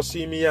you go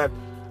see me at,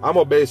 I'm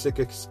gonna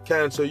basically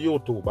cancel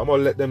YouTube. I'm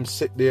gonna let them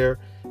sit there.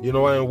 I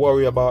ain't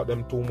worry about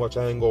them too much.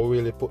 I ain't gonna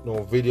really put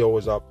no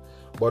videos up,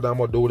 but I'm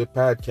gonna do the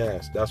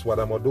podcast. That's what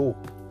I'm gonna do.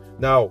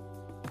 Now,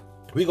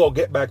 we gonna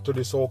get back to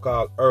the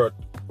so-called earth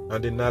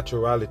and the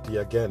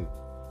naturality again.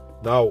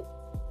 Now,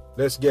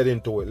 let's get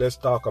into it. Let's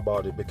talk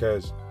about it,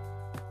 because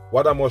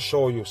what I'm gonna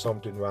show you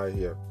something right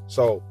here.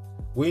 So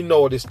we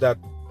notice that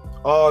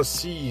all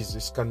seas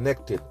is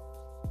connected.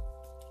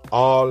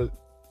 All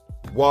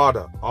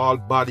water, all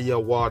body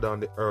of water on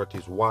the earth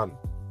is one.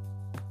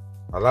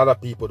 A lot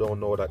of people don't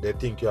know that. They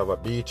think you have a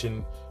beach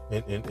in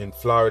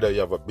Florida,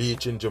 you have a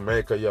beach in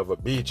Jamaica, you have a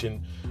beach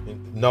in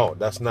no,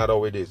 that's not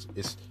how it is.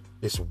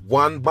 It's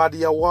one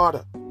body of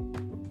water.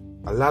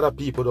 A lot of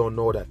people don't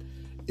know that.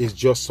 It's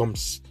just some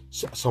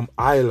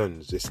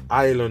islands. It's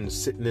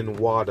islands sitting in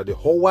water. The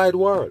whole wide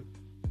world.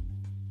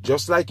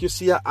 Just like you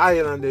see an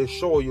island, they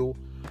show you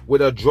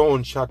with a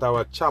drone shot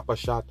or a chopper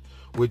shot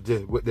with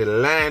the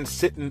land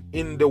sitting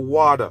in the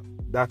water.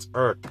 That's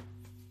Earth.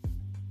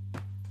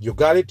 You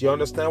got it? You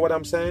understand what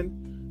I'm saying?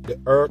 The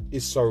Earth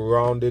is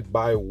surrounded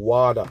by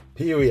water.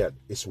 Period.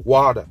 It's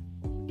water.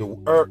 The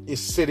Earth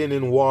is sitting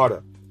in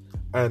water.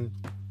 And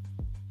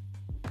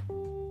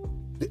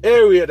the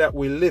area that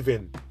we live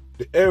in,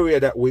 the area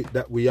that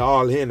we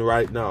all in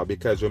right now,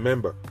 because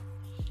remember,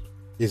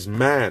 is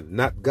man,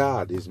 not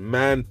God. Is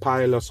man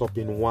pile us up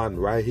in one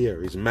right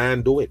here. Is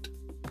man do it.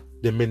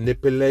 The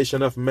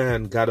manipulation of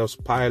man got us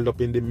piled up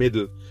in the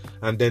middle,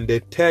 and then they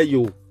tell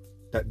you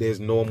that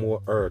there's no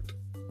more earth.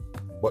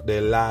 But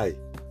they lie.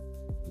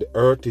 The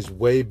earth is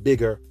way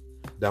bigger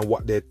than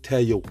what they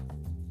tell you.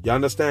 You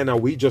understand? Now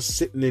we just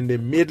sitting in the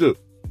middle.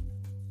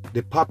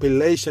 The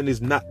population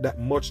is not that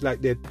much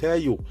like they tell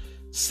you.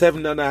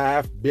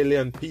 7.5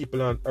 billion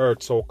people on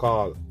earth,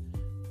 so-called.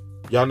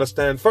 You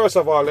understand? First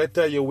of all, they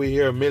tell you we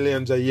here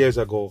millions of years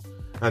ago,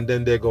 and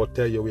then they go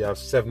tell you we have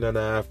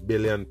 7.5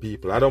 billion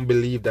people. I don't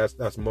believe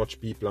that's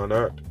much people on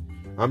earth.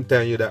 I'm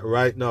telling you that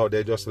right now.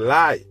 They just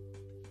lie.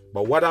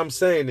 But what I'm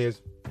saying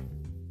is,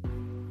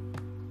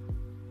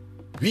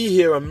 we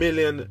here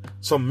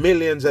some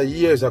millions of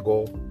years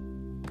ago,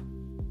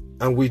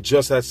 and we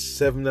just had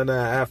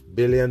 7.5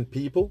 billion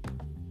people?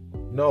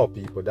 No,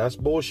 people, that's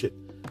bullshit.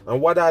 And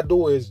what I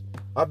do is,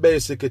 I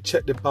basically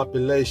check the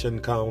population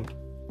count,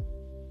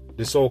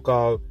 the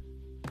so-called,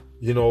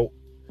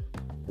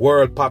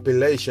 world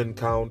population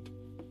count,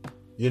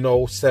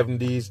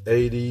 70s,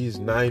 80s,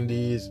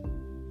 90s,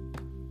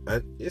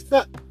 and it's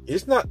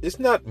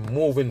not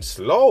moving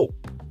slow.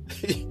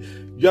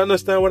 You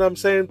understand what I'm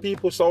saying,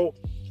 people? So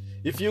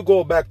if you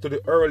go back to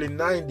the early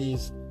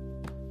 90s,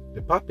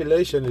 the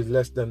population is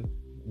less than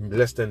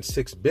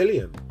 6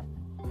 billion.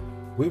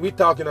 We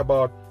talking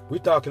about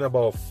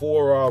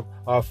 4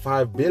 or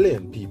 5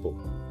 billion people,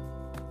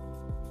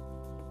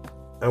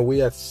 and we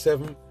had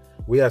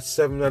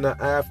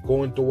 7.5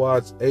 going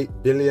towards 8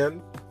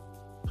 billion.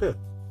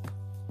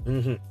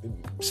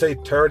 Say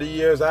 30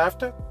 years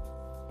after.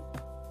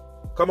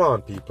 Come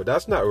on, people,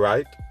 that's not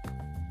right.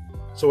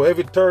 So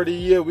every 30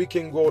 years we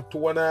can go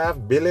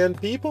 2.5 billion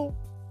people,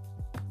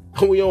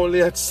 and we only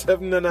had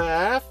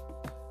 7.5.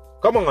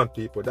 Come on,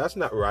 people, that's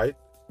not right.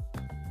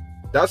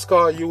 That's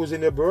called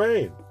using your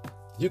brain.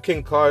 You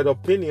can call it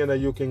opinion or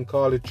you can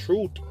call it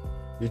truth.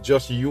 You're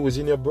just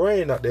using your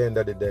brain at the end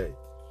of the day.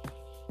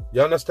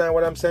 You understand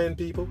what I'm saying,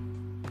 people?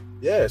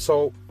 Yeah,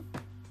 so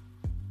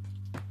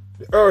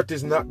the earth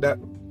is not that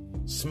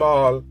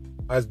small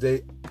as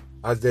they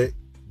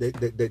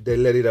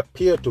let it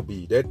appear to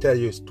be. They tell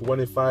you it's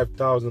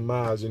 25,000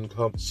 miles in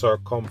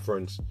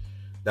circumference.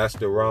 That's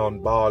the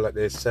round ball that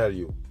they sell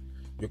you.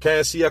 You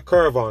can't see a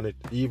curve on it,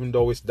 even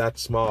though it's that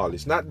small.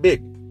 It's not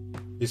big.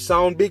 It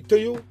sound big to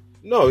you?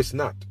 No, it's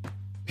not.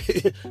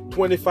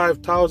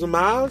 25,000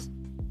 miles?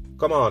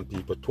 Come on,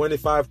 people.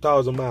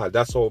 25,000 miles.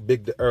 That's how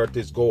big the earth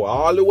is. Go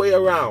all the way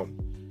around.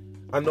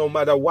 And no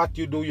matter what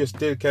you do, you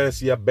still can't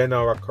see a bend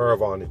or a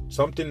curve on it.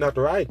 Something not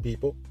right,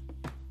 people.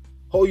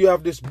 How you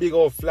have this big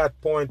old flat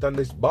point on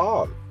this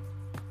ball?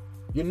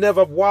 You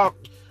never walk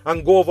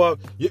and go over.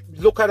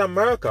 Look at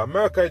America.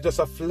 America is just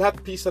a flat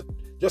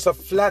just a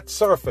flat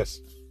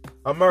surface.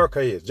 America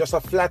is just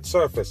a flat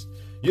surface.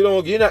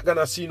 You're not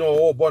gonna see no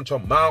whole bunch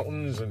of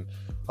mountains and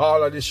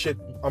all of this shit.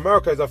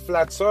 America is a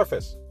flat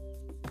surface.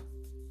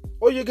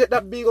 Or you get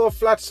that big old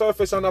flat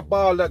surface on a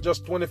ball that's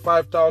just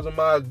 25,000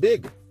 miles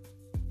big.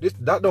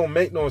 That don't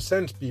make no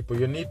sense, people.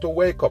 You need to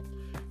wake up.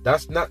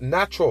 That's not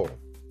natural.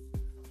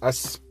 A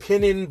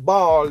spinning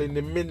ball in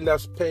the middle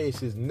of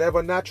space is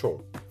never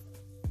natural.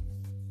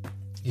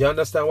 You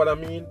understand what I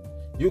mean?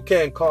 You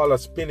can't call a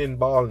spinning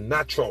ball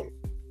natural.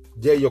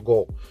 There you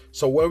go.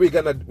 So when we're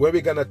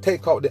gonna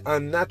take out the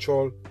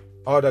unnatural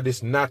out of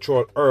this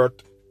natural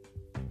earth,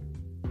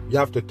 you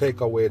have to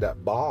take away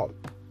that ball.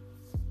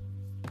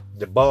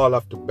 The ball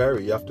have to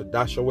bury. You have to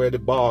dash away the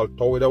ball,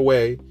 throw it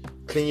away,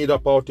 clean it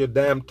up out your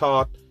damn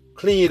thought,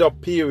 clean it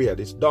up, period.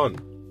 It's done.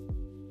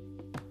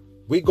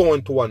 We go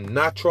into a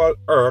natural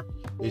earth,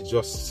 it's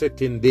just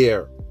sitting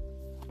there.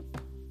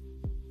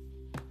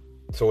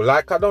 So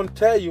like I don't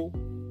tell you,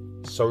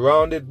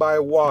 surrounded by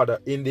water,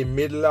 in the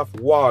middle of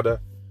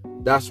water,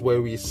 that's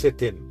where we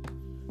sit in.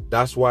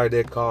 That's why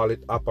they call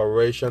it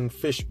Operation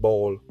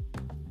Fishbowl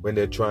when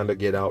they're trying to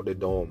get out the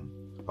dome.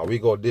 And we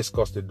go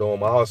discuss the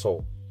dome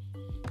also.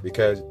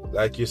 Because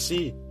like you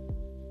see,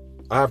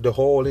 I have the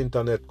whole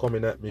internet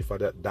coming at me for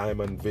that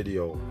diamond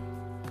video.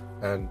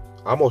 And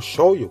I'm going to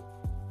show you.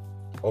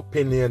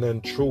 Opinion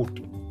and truth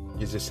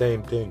is the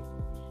same thing.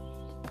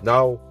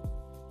 Now,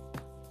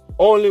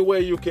 only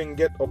way you can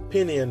get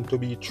opinion to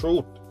be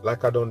truth,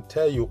 like I don't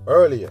tell you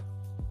earlier,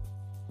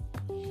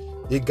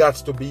 it got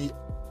to be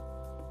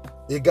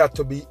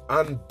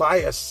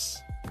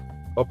unbiased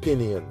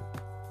opinion.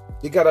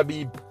 It gotta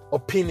be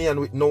opinion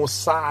with no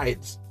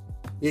sides.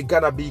 It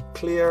gotta be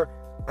clear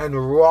and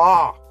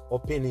raw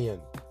opinion.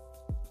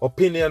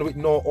 Opinion with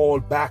no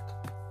hold back.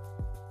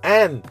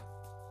 And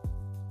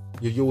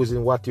you're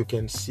using what you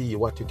can see,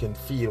 what you can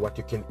feel, what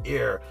you can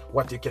hear,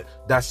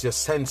 that's your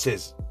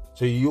senses.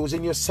 So you're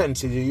using your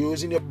senses, you're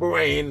using your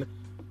brain,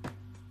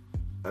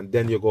 and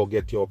then you go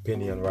get your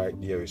opinion right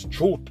there. It's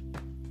truth.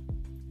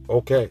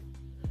 Okay.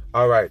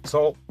 All right.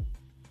 So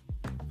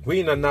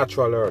we in a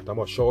natural earth. I'm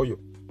going to show you.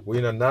 We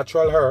in a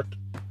natural earth.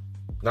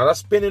 Not a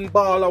spinning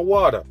ball of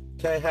water.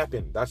 Can't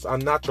happen. That's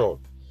unnatural.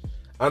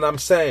 And I'm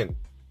saying,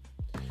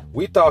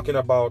 we talking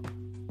about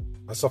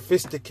a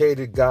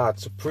sophisticated God,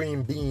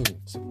 supreme being,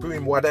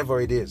 supreme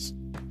whatever it is,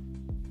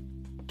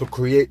 to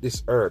create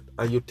this earth.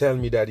 And you tell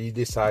me that he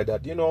decided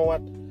that, you know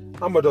what,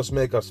 I'm going to just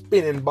make a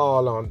spinning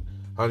ball on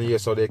here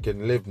so they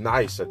can live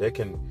nicer, they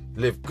can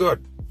live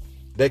good.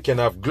 They can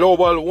have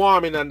global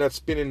warming on that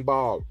spinning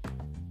ball.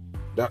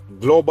 That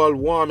global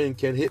warming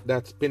can hit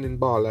that spinning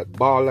ball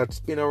that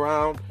spin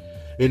around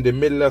in the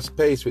middle of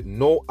space with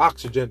no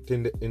oxygen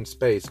in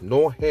space,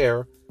 no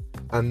air,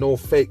 and no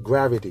fake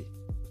gravity.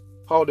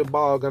 How the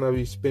ball gonna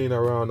be spinning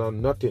around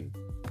on nothing?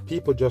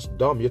 People just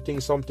dumb. You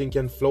think something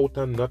can float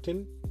on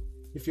nothing?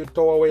 If you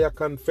throw away a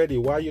confetti,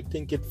 why you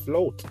think it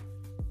float?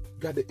 You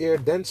got the air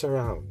dense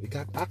around. You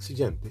got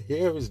oxygen. The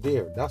air is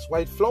there. That's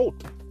why it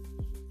float.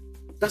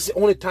 That's the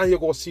only time you're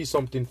going to see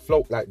something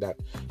float like that.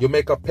 You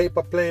make a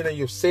paper plane and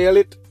you sail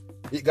it,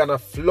 it's going to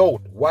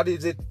float. What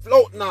is it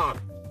floating on?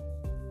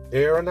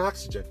 Air and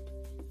oxygen.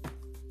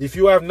 If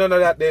you have none of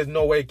that, there's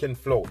no way it can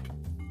float.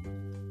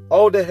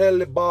 How the hell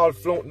the ball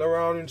floating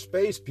around in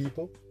space,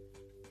 people?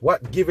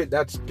 What give it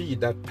that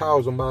speed, that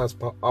 1,000 miles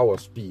per hour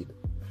speed?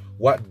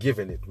 What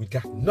giving it? We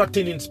got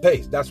nothing in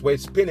space. That's why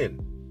it's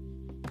spinning.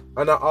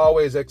 And I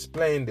always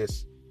explain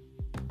this.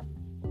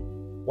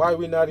 Why are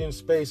we not in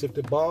space if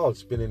the ball's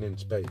spinning in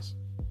space?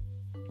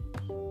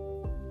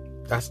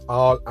 That's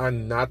all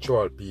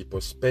unnatural,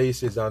 people.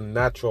 Space is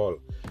unnatural.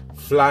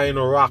 Flying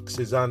rocks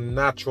is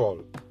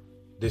unnatural.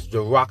 The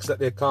rocks that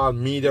they call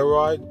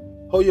meteoroid.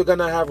 How you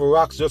gonna have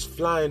rocks just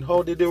flying?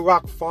 How did the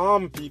rock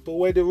form, people?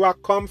 Where did the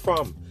rock come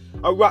from?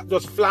 A rock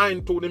just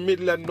flying to the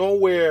middle of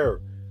nowhere.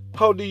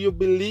 How do you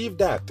believe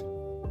that?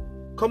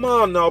 Come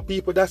on now,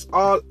 people. That's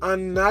all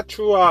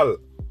unnatural.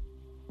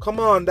 Come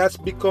on, that's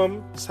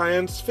become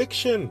science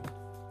fiction.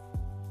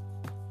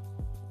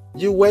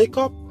 You wake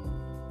up.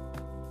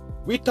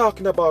 We're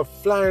talking about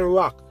flying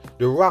rock.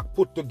 The rock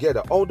put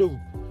together. How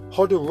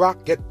the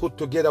rock get put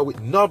together with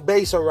no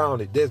base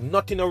around it. There's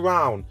nothing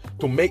around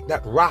to make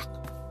that rock.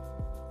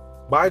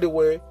 By the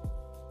way,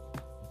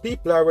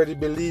 people already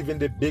believe in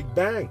the Big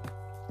Bang.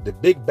 The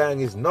Big Bang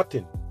is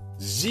nothing.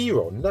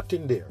 Zero.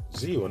 Nothing there.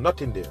 Zero.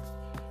 Nothing there.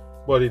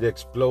 But it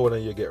explodes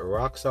and you get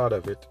rocks out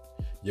of it.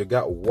 You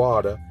got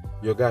water.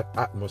 You got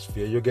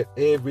atmosphere. You get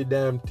every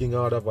damn thing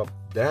out of a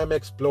damn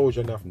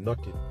explosion of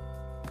nothing.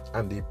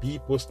 And the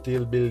people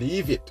still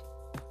believe it.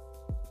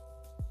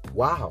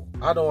 Wow.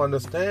 I don't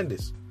understand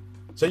this.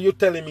 So you're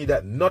telling me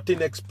that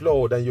nothing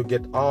explodes and you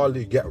get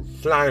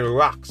flying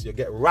rocks. You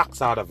get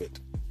rocks out of it.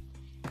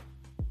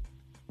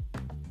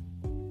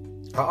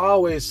 I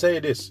always say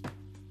this.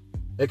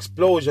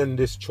 Explosion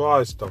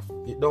destroys stuff.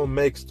 It don't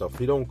make stuff.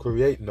 It don't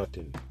create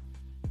nothing.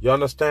 You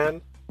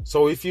understand?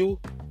 So if you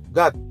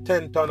got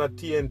 10 ton of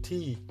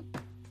TNT,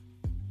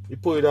 you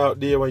put it out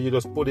there when you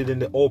just put it in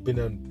the open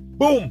and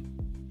boom,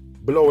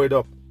 blow it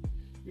up.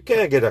 You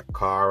can't get a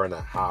car and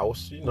a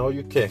house.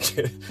 You can't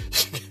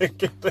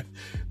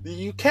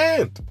you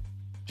can't.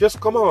 Just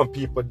come on,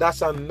 people.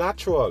 That's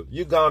unnatural.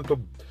 You gone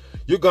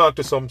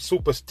to some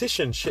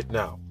superstition shit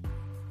now.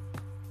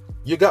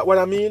 You got what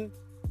I mean?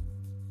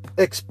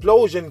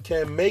 Explosion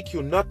can make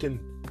you nothing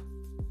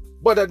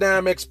but a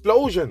damn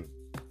explosion.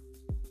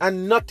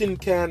 And nothing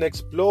can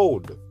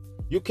explode.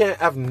 You can't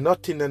have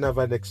nothing and have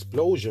an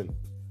explosion.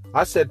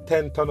 I said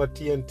 10 ton of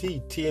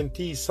TNT.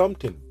 TNT is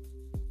something.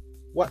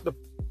 What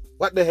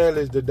the hell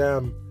is the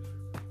damn,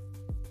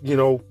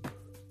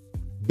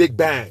 Big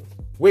Bang?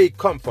 Where it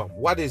come from?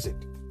 What is it?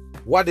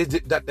 What is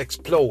it that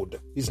explode?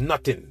 Is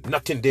nothing.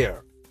 Nothing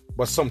there.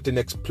 but something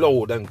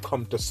explode and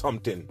come to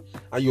something,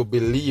 and you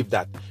believe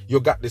that. You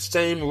got the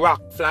same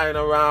rock flying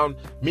around,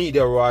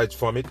 meteoroids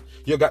from it.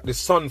 You got the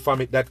sun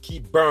from it that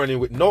keep burning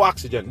with no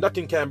oxygen.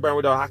 Nothing can burn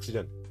without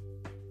oxygen.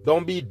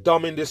 Don't be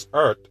dumb in this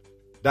earth.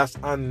 That's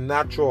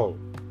unnatural.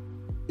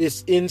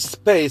 It's in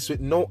space with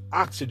no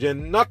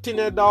oxygen, nothing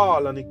at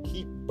all, and it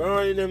keep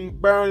burning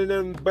and burning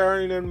and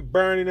burning and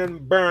burning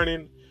and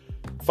burning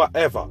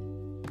forever.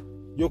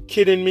 You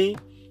kidding me?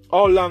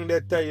 How long they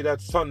tell you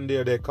that sun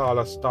there they call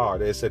a star?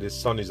 They say the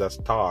sun is a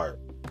star.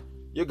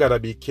 You gotta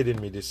be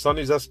kidding me. The sun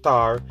is a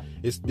star.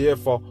 It's there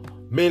for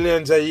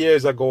millions of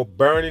years ago,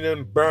 burning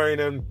and burning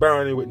and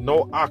burning with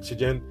no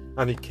oxygen,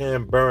 and it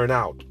can't burn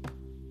out.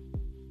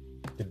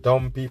 The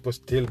dumb people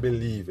still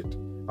believe it.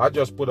 I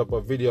just put up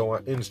a video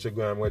on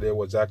Instagram where they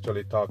was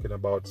actually talking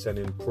about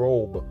sending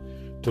probe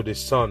to the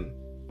sun,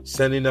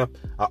 sending up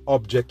an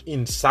object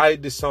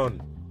inside the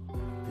sun.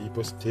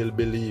 People still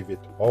believe it.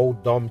 How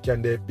dumb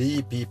can they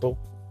be, people?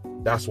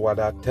 That's what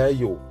I tell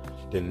you.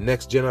 The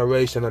next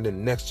generation and the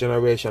next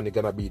generation, they're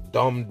gonna be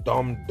dumb,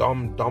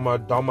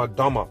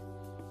 dumber.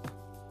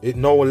 It's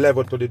no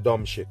level to the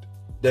dumb shit.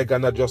 They're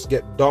gonna just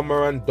get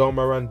dumber and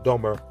dumber and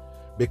dumber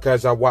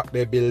because of what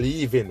they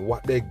believe in,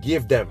 what they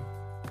give them.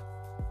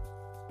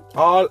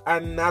 All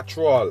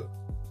unnatural.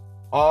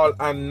 All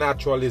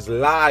unnatural is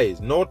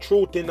lies. No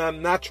truth in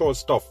unnatural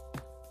stuff.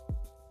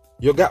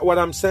 You get what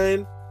I'm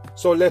saying?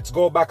 So let's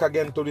go back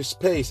again to the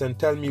space and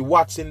tell me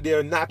what's in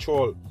there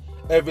natural.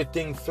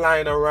 Everything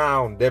flying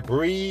around,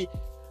 debris.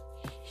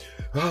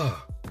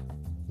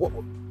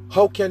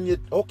 How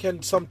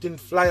can something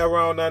fly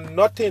around and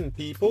nothing,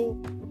 people?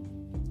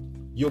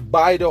 You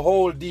buy the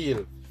whole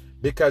deal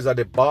because of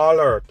the ball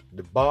earth.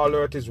 The ball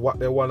earth is what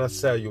they want to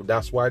sell you.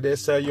 That's why they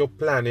sell you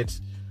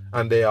planets,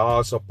 and they are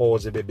all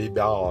supposed to be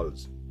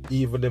balls.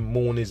 Even the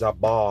moon is a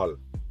ball.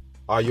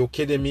 Are you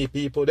kidding me,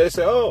 people? They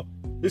say, oh,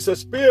 it's a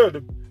sphere.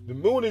 The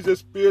moon is a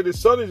sphere, the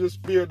sun is a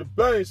sphere, the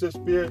planet is a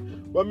sphere.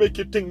 What make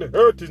you think the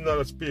earth is not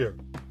a sphere?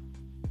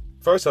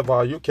 First of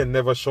all, you can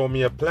never show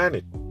me a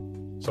planet.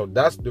 So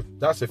that's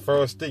the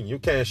first thing. You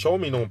can't show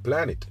me no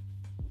planet.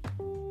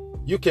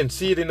 You can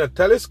see it in a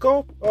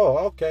telescope? Oh,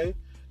 okay.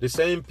 The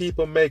same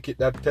people make it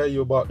that tell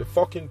you about the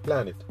fucking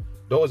planet.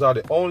 Those are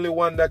the only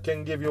one that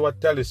can give you a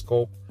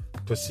telescope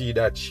to see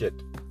that shit.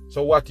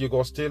 So what, you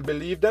go still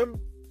believe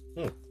them?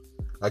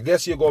 I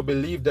guess you go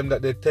believe them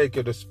that they take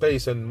you to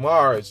space and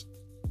Mars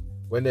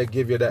when they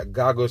give you that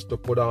goggles to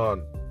put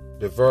on,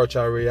 the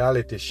virtual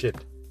reality shit,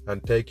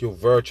 and take you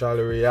virtual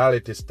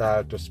reality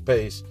style to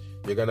space.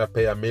 You're gonna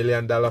pay $1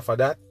 million for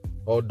that?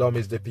 How dumb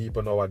is the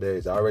people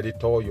nowadays? I already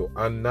told you,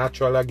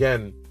 unnatural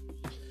again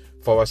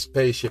for a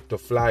spaceship to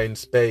fly in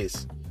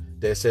space.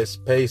 They say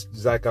space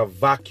is like a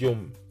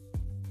vacuum.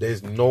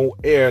 There's no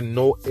air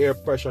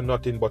pressure,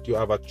 nothing, but you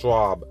have a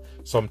throb,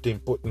 something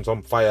putting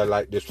some fire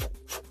like this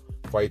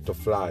for it to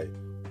fly.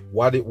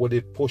 What would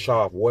it push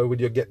off? Where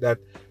would you get that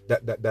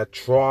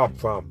throb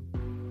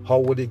from? How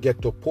would it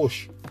get to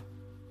push?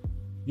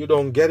 You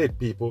don't get it,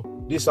 people.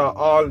 These are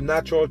all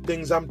natural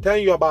things I'm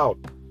telling you about.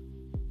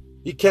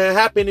 It can't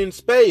happen in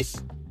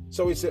space.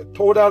 So it's a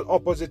total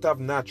opposite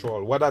of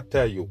natural. What I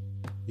tell you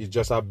is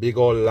just a big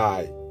old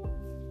lie.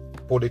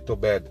 Put it to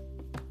bed.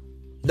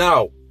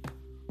 Now,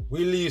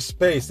 we leave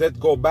space. Let's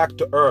go back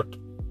to Earth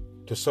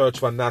to search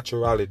for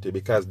naturality,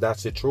 because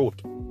that's the truth.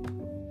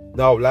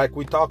 Now, like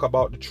we talk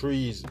about the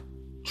trees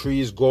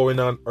growing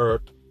on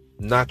Earth,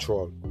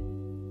 natural.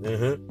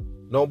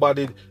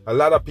 A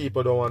lot of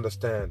people don't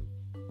understand.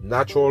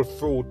 Natural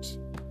fruit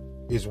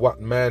is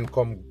what man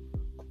come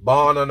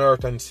born on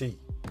Earth and see.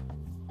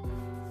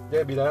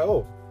 They be like,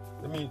 oh,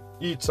 let me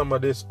eat some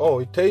of this. Oh,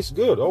 it tastes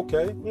good.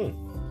 Okay.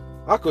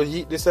 I could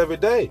eat this every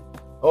day.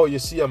 Oh, you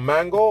see a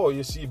mango or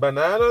you see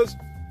bananas?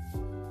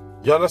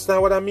 You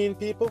understand what I mean,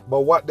 people?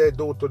 But what they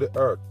do to the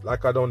earth,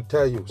 like I don't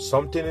tell you,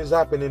 something is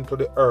happening to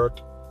the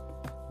earth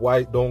why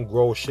it don't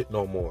grow shit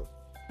no more.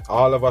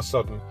 All of a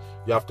sudden,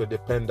 you have to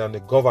depend on the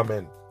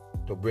government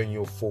to bring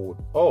you food.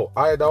 Oh,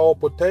 Idaho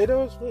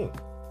potatoes?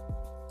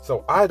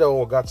 So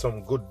Idaho got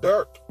some good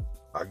dirt,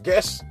 I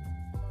guess.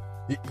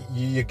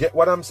 You get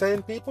what I'm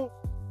saying, people?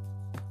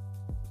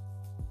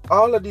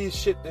 All of these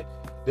shit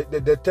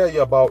they tell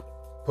you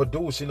about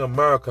producing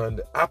America and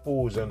the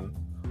apples and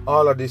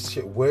all of this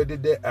shit, where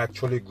did they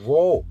actually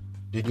grow?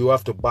 Did you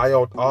have to buy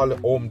out all the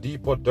Home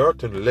Depot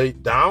dirt and lay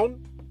it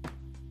down?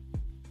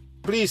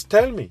 Please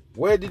tell me,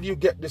 where did you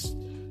get this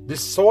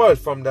soil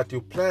from that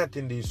you plant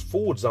in these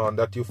foods on,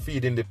 that you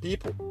feed in the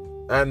people?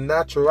 And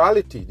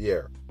naturality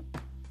there.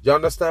 You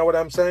understand what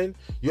I'm saying?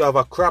 You have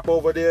a crop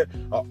over there.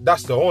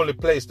 That's the only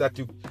place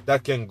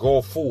that can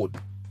grow food,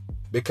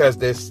 because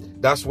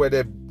that's where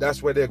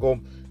they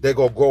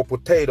go grow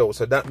potatoes.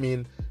 So that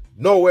means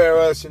nowhere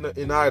else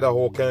in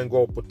Idaho can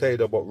grow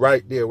potato, but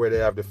right there where they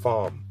have the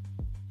farm.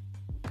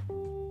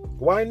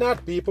 Why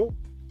not, people?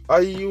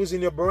 Are you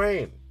using your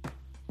brain?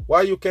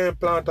 Why you can't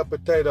plant a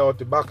potato at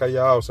the back of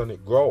your house and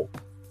it grow?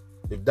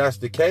 If that's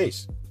the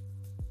case,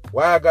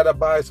 why I gotta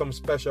buy some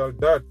special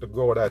dirt to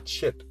grow that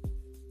shit?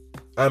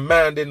 And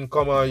man didn't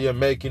come out here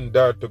making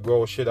dirt to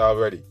grow shit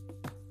already.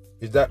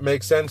 Does that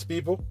make sense,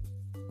 people?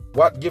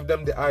 What give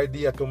them the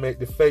idea to make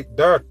the fake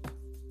dirt?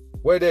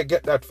 Where they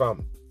get that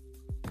from?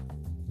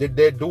 Did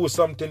they do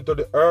something to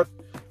the earth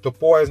to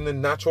poison the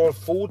natural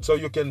food so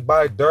you can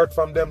buy dirt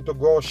from them to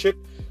grow shit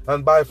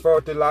and buy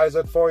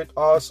fertilizer for it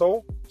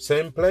also?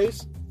 Same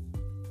place?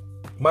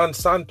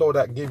 Monsanto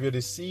that give you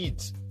the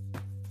seeds.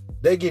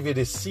 They give you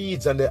the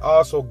seeds and they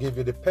also give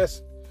you the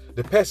pest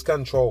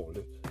control.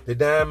 The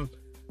damn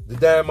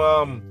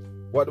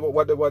what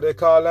they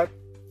call that?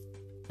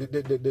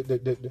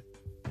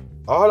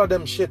 All of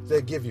them shit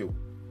they give you.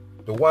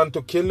 The one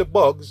to kill the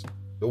bugs,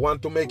 the one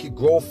to make it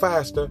grow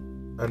faster,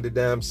 and the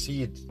damn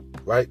seeds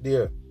right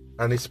there.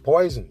 And it's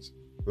poisons.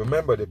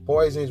 Remember, the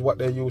poison is what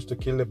they use to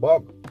kill the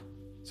bug.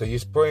 So you're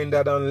spraying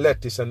that on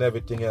lettuce and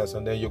everything else,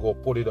 and then you go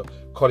put it up,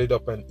 cut it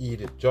up and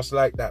eat it. Just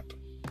like that.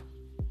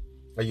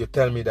 And you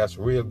tell me that's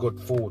real good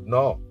food.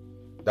 No.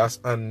 That's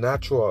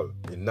unnatural.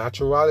 The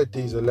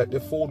naturality is to let the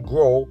food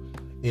grow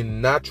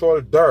in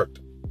natural dirt.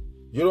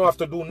 You don't have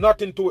to do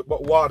nothing to it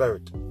but water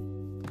it.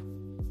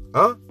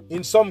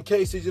 In some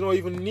cases, you don't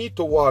even need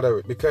to water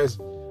it because,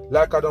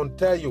 like I don't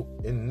tell you,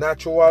 in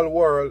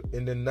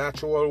the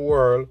natural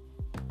world,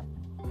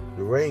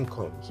 the rain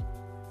comes.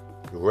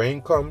 The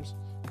rain comes,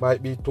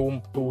 might be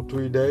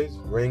 3 days,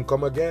 rain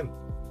come again.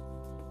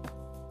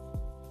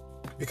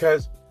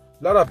 Because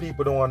a lot of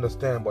people don't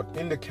understand, but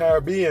in the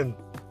Caribbean,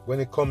 when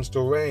it comes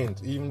to rain,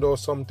 even though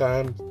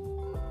sometimes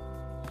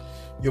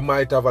you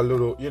might have a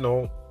little,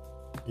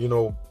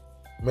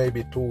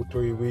 maybe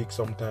 2-3 weeks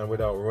sometime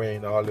without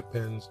rain, all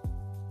depends.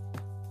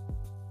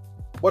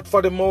 But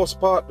for the most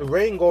part, the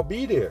rain gonna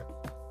be there.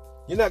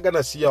 You're not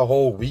gonna see a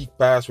whole week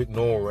pass with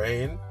no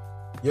rain.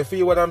 You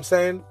feel what I'm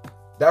saying?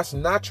 That's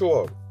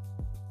natural.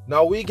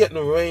 Now we getting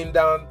rain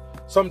down.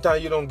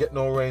 Sometimes you don't get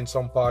no rain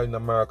some part in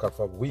America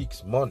for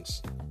weeks,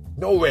 months.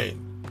 No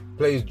rain.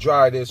 Place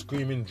dry, they're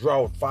screaming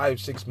drought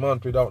 5-6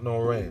 months without no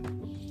rain.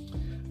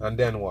 And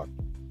then what?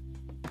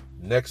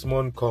 Next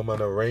month come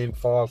and a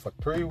rainfall for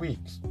 3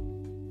 weeks.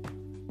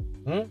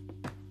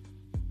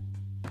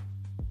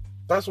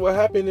 That's what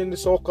happened in the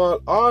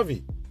so-called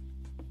Harvey.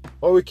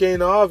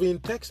 Hurricane Harvey in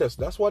Texas.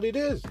 That's what it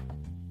is.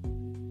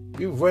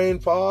 It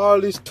rained for all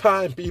this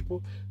time,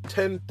 people.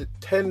 10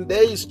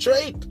 days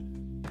straight.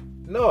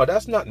 No,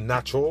 that's not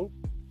natural.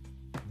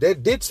 They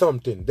did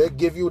something. They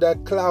give you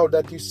that cloud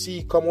that you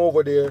see come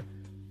over there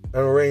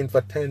and rain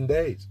for 10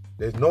 days.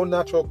 There's no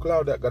natural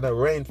cloud that's going to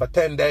rain for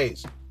 10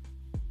 days.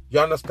 You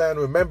understand?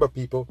 Remember,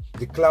 people,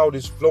 the cloud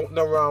is floating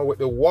around with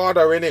the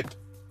water in it.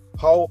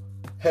 How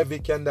heavy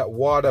can that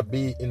water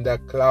be in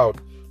that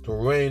cloud to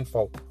rain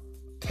for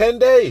 10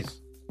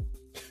 days?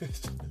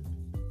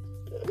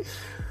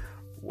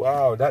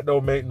 Wow, that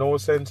don't make no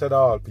sense at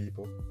all,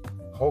 people.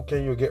 How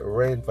can you get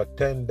rain for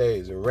 10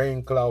 days? A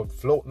rain cloud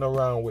floating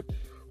around with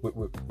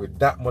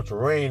that much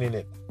rain in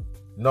it?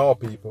 No,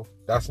 people,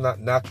 that's not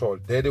natural.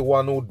 They're the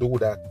one who do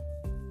that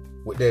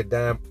with their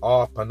damn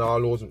ARP and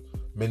all those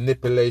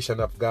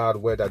manipulation of God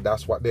weather.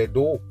 That's what they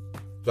do.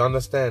 You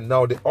understand?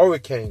 Now the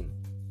hurricane.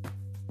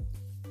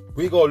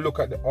 We go look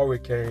at the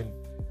hurricane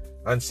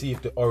and see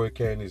if the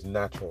hurricane is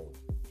natural.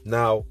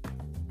 Now,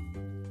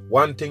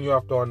 one thing you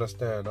have to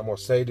understand, I'm going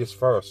to say this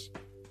first.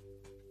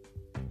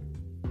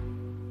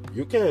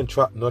 You can't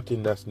track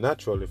nothing that's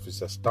natural if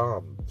it's a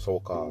storm,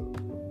 so-called.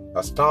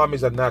 A storm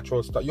is a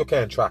natural storm. You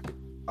can't track it.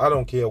 I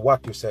don't care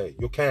what you say.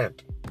 You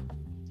can't.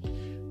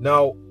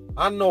 Now,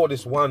 I know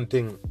this one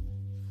thing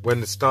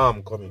when the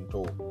storm coming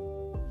through.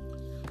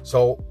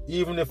 So,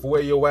 even if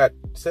where you at,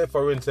 say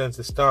for instance,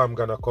 the storm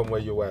gonna come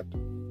where you at,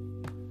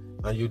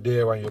 and you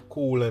there and you're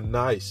cool and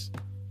nice.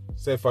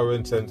 Say for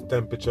instance,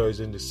 temperature is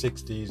in the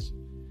 60s,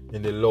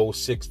 in the low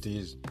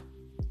 60s.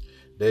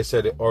 They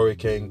say the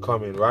hurricane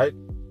coming, right?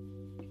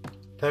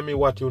 Tell me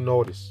what you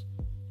notice.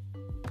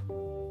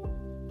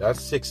 That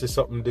 60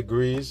 something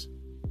degrees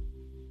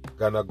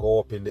gonna go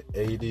up in the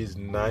 80s,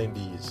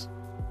 90s.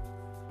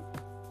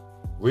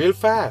 Real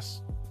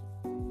fast.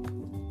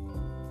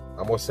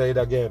 I'm gonna say it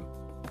again.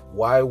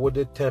 Why would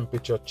the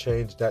temperature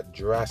change that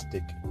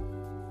drastic?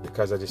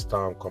 Because of the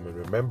storm coming.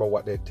 Remember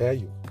what they tell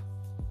you.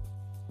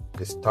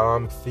 The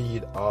storm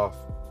feed off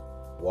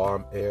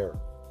warm air.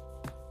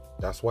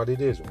 That's what it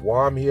is.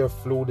 Warm air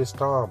flew the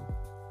storm.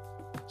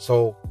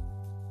 So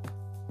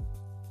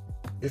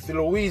if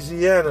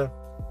Louisiana,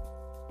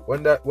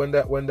 when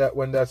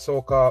that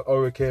so-called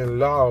Hurricane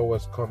Laura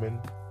was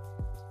coming,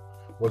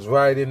 was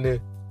right in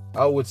the,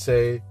 I would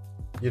say,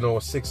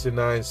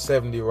 69,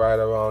 70, right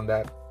around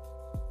that.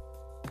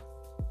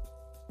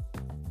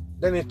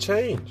 Then it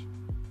changed.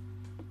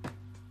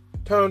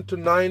 Turned to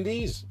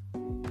 90s.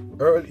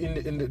 Early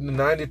in the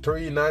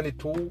 93,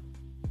 92.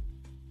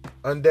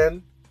 And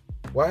then,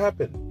 what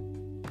happened?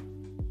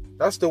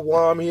 That's the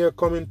warm air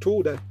coming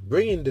through that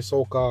bringing the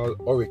so-called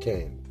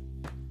hurricane.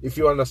 If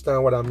you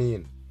understand what I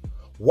mean.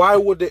 Why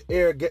would the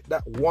air get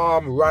that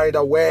warm right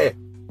away?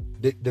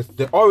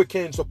 The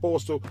hurricane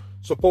supposed to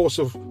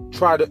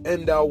try to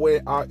end our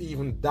way or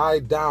even die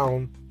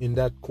down in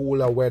that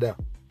cooler weather.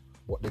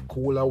 But the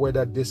cooler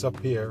weather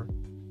disappear,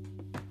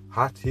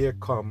 hot air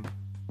come,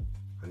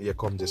 and here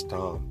comes the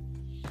storm.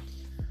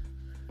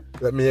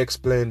 Let me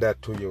explain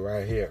that to you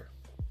right here.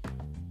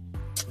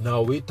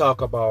 Now we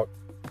talk about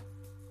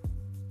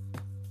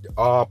the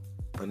ARP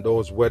and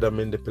those weather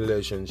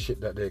manipulation shit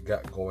that they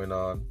got going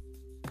on.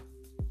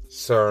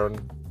 CERN,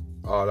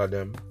 all of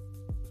them.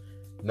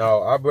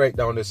 Now I break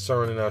down the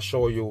CERN and I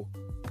show you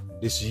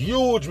this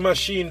huge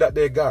machine that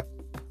they got.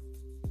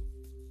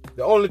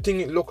 The only thing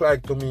it look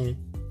like to me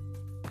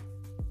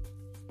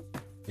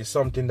is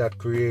something that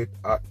create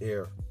hot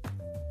air.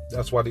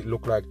 That's what it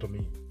look like to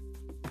me.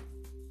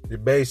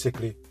 It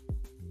basically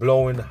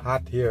blowing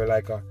hot air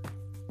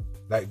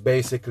like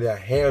basically a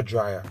hair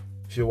dryer,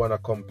 if you want to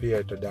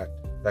compare it to that,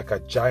 like a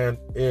giant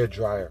air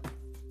dryer.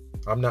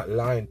 I'm not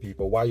lying,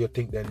 people. Why you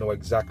think they know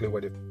exactly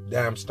where the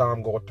damn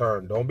storm gonna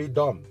turn? Don't be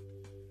dumb.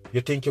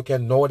 You think you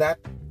can know that?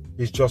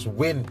 It's just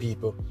wind,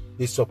 people.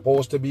 It's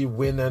supposed to be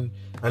wind and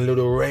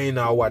little rain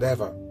or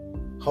whatever.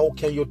 How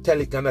can you tell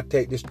it gonna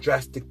take this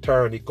drastic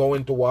turn? It go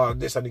into all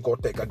this and it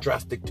gonna take a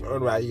drastic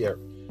turn right here.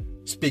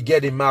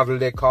 Spaghetti model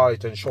they call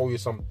it, and show you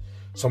some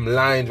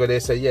lines where they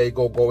say, yeah, you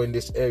go in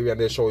this area,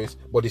 and they show you,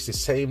 but it's the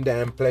same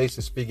damn place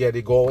the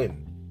spaghetti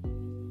going.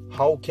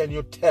 How can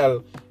you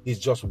tell it's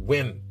just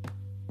wind?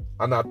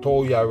 And I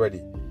told you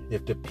already,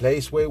 if the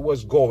place where it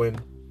was going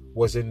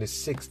was in the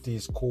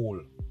 60s cool,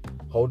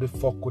 how the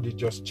fuck could it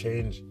just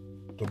change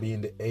to be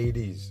in the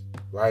 80s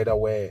right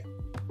away?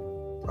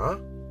 Huh?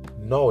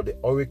 No, the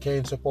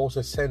hurricane's supposed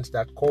to sense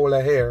that colder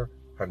air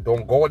and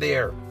don't go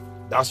there.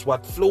 That's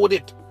what flowed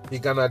it.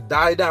 It's gonna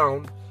die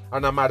down.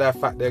 And a matter of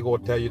fact, they're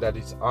gonna tell you that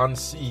it's on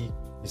sea.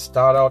 It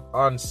start out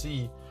on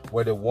sea,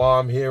 where the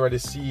warm air of the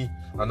sea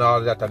and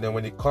all that. And then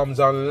when it comes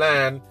on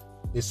land,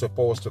 it's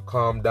supposed to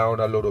calm down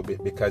a little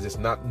bit because it's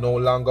not no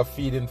longer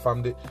feeding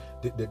from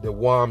the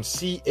warm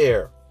sea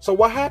air. So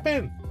what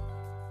happened?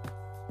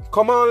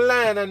 Come on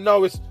land and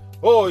now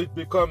it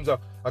becomes a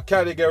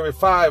category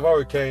 5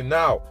 hurricane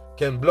now.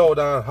 Can blow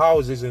down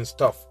houses and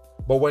stuff.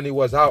 But when it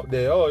was out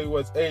there, it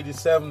was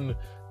 87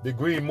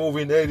 degree,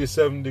 moving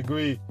 87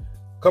 degree.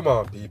 Come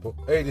on, people.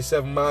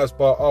 87 miles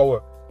per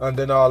hour. And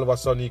then all of a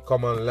sudden, he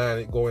come on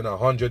land, it going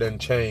 100 and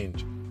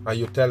change. And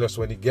you tell us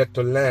when he get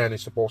to land,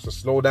 it's supposed to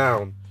slow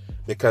down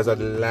because of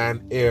the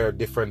land air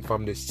different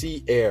from the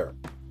sea air.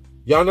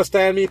 You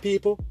understand me,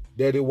 people?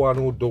 They're the one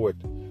who do it.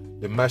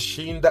 The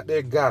machine that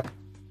they got,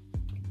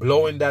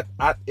 blowing that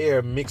hot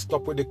air mixed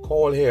up with the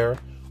cold air.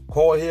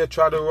 Cold air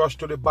try to rush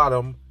to the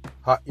bottom,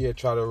 hot air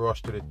try to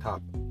rush to the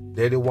top.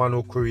 They're the one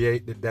who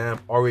create the damn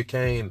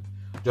hurricane.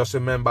 Just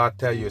remember, I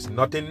tell you, it's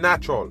nothing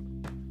natural.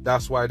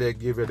 That's why they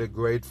give you the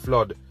great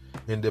flood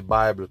in the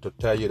Bible, to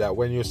tell you that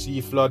when you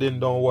see flooding,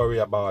 don't worry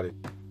about it.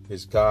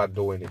 It's God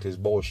doing it. It's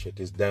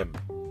bullshit. It's them.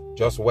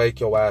 Just wake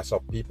your ass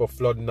up. People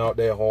flooding out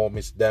their home,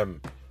 it's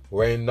them.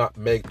 Rain not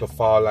made to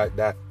fall like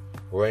that.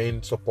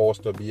 Rain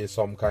supposed to be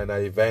some kind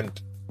of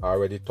event. I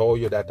already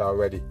told you that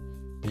already.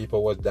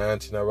 People was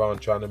dancing around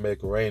trying to make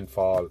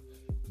rainfall.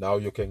 Now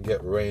you can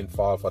get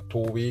rainfall for 2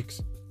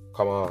 weeks.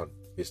 Come on.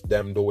 It's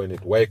them doing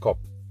it. Wake up.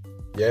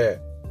 Yeah.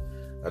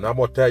 And I'm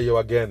going to tell you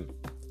again,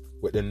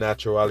 with the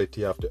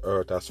naturality of the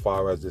earth as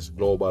far as this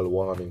global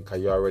warming,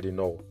 because you already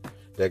know,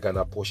 they're going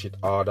to push it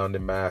hard on the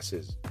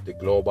masses. The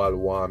global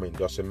warming.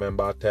 Just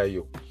remember, I tell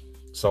you.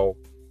 So,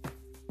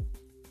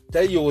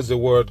 they use the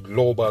word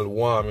global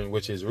warming,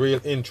 which is real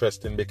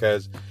interesting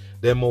because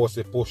they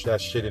mostly push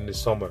that shit in the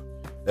summer.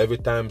 Every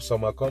time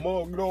summer come,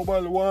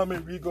 global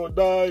warming, we gonna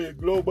die,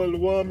 global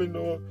warming,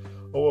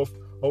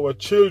 our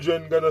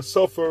children gonna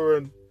suffer.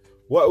 And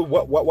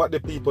what the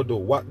people do,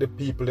 what the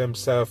people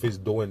themselves is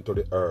doing to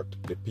the earth,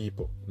 the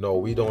people. No,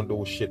 we don't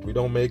do shit. We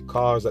don't make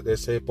cars that they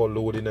say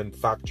polluting, and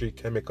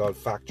chemical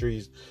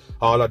factories,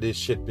 all of this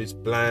shit, these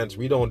plants.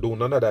 We don't do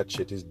none of that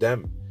shit. It's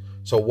them.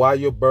 So why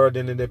you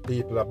burdening the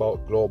people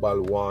about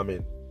global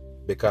warming?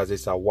 Because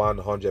it's a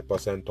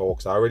 100%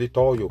 hoax. I already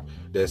told you,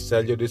 they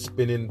sell you the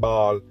spinning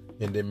ball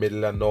in the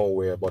middle of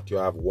nowhere, but you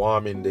have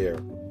warming there.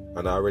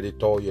 And I already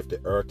told you, if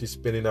the earth is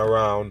spinning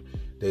around,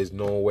 there's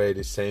no way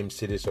the same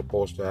city is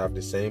supposed to have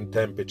the same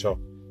temperature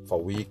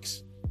for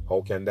weeks.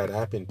 How can that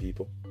happen,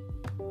 people?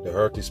 The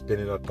earth is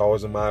spinning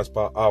 1,000 miles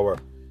per hour.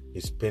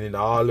 It's spinning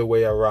all the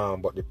way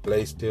around, but the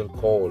place still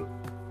cold.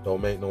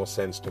 Don't make no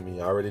sense to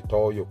me. I already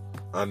told you,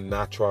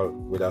 unnatural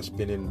with a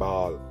spinning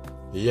ball.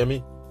 You hear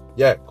me?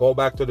 Yeah, go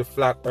back to the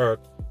flat earth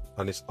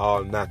and it's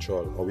all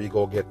natural, or we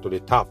go get to the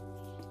top.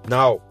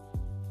 Now,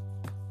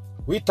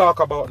 we talk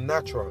about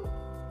natural.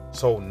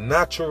 So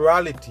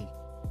naturality,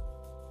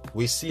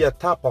 we see a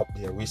top up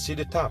there. We see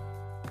the top.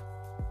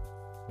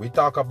 We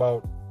talk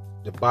about,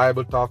 the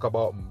Bible talk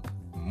about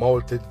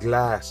melted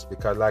glass,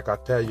 because like I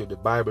tell you, the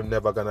Bible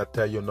never gonna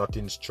tell you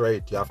nothing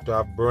straight. You have to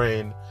have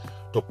brain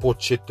to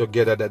put shit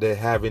together that they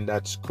have in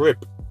that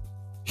script.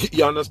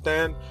 You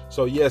understand?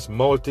 So yes,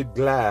 melted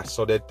glass.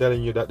 So they're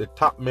telling you that the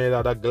top made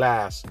out of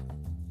glass.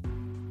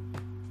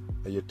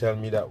 And you tell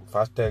me that if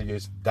I tell you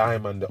it's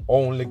diamond, the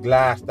only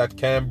glass that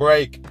can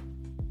break.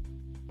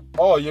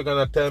 Oh, you're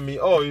gonna tell me,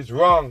 it's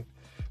wrong.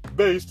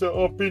 Based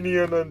on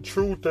opinion and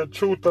truth and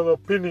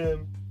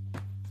opinion.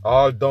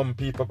 All dumb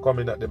people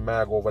coming at the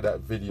mag over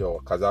that video.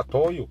 Because I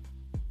told you,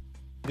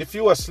 if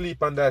you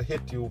asleep and that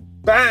hit you,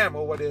 bam,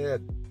 over the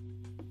head.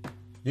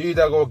 You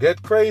either go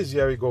get crazy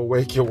or he go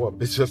wake you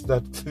up. It's just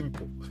that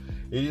simple.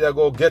 He either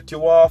go get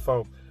you off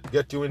or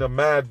get you in a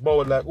mad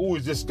mode like, who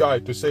is this guy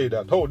to say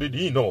that? How did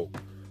he know?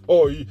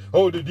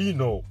 How did he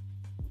know?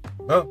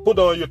 Huh? Put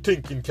on your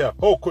thinking cap.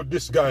 How could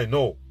this guy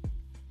know?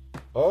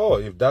 Oh,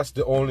 if that's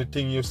the only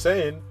thing you're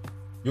saying,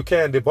 you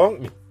can't debunk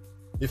me.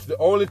 If the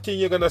only thing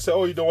you're going to say,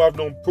 oh, you don't have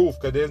no proof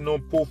because there's no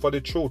proof for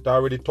the truth. I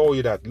already told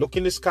you that. Look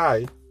in the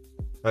sky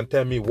and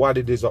tell me what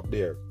it is up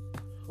there.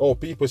 Oh,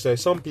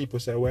 some people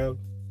say, well,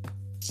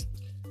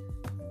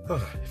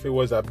 if it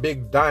was a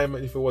big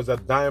diamond, if it was a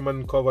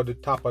diamond cover the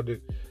top of the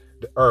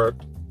earth,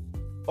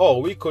 oh,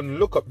 we couldn't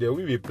look up there.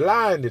 We'd be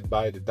blinded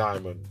by the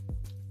diamond.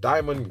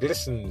 Diamond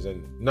glistens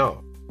and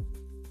no.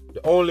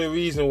 The only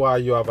reason why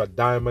you have a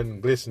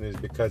diamond glisten is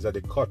because of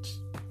the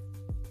cuts.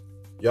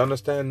 You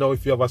understand? Now,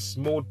 if you have a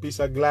smooth piece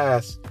of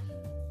glass,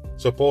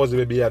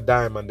 supposedly be a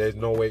diamond, there's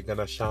no way it's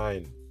gonna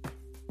shine.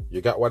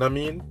 You got what I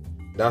mean?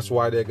 That's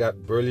why they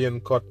got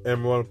brilliant cut,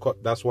 emerald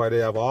cut. That's why they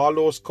have all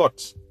those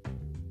cuts.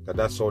 Because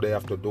that's how they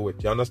have to do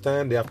it. You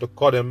understand? They have to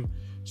cut them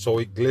so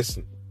it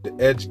glisten. The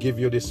edge give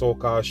you the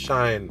so-called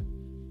shine.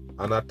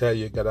 And I tell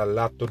you, it got a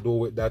lot to do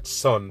with that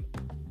sun.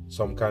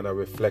 Some kind of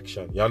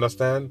reflection. You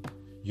understand?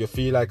 You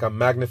feel like a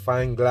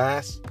magnifying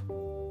glass?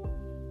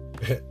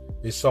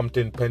 It's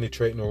something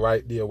penetrating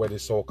right there where the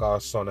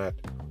so-called sun at.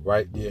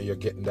 Right there, you're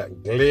getting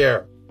that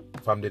glare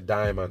from the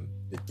diamond.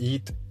 The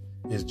heat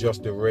is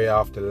just the ray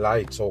of the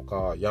light,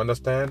 so-called. You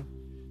understand?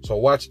 So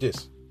watch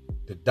this.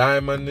 The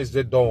diamond is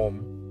the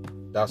dome.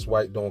 That's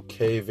why it don't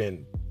cave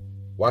in.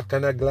 What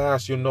kind of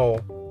glass you know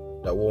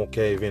that won't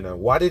cave in? And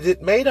what is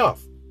it made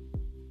of?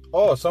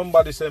 Oh,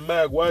 somebody said,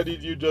 Mag, why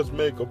did you just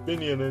make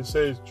opinion and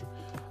say it's true?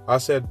 I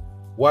said,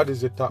 what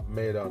is the top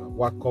made out of?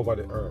 What cover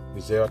the earth?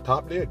 Is there a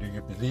top there? Do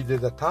you believe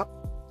there's a top?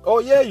 Oh,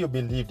 yeah, you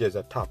believe there's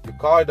a top. You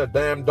call it a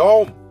damn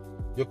dome.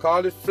 You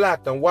call it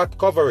flat. And what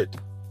cover it?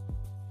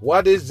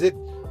 What is it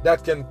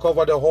that can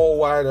cover the whole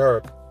wide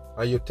earth?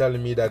 And you're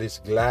telling me that it's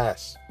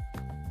glass.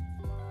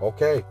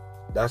 Okay,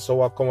 that's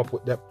how I come up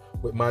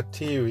with my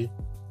theory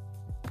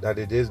that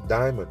it is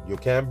diamond. You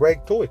can't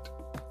break to it.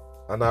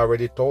 And I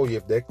already told you,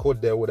 if they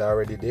could, they would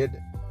already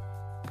did.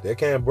 They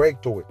can't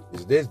break to it.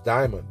 It's this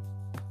diamond.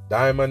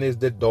 Diamond is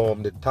the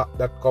dome, the top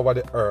that cover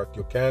the earth.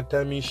 You can't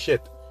tell me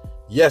shit.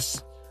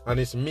 Yes, and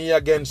it's me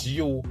against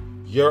you,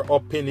 your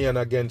opinion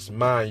against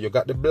mine. You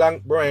got the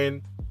blank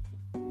brain,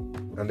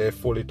 and they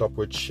fill it up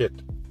with shit.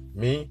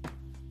 Me,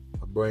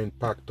 a brain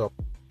packed up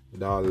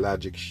with all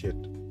logic shit.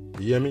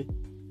 You hear me?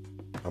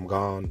 I'm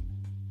gone.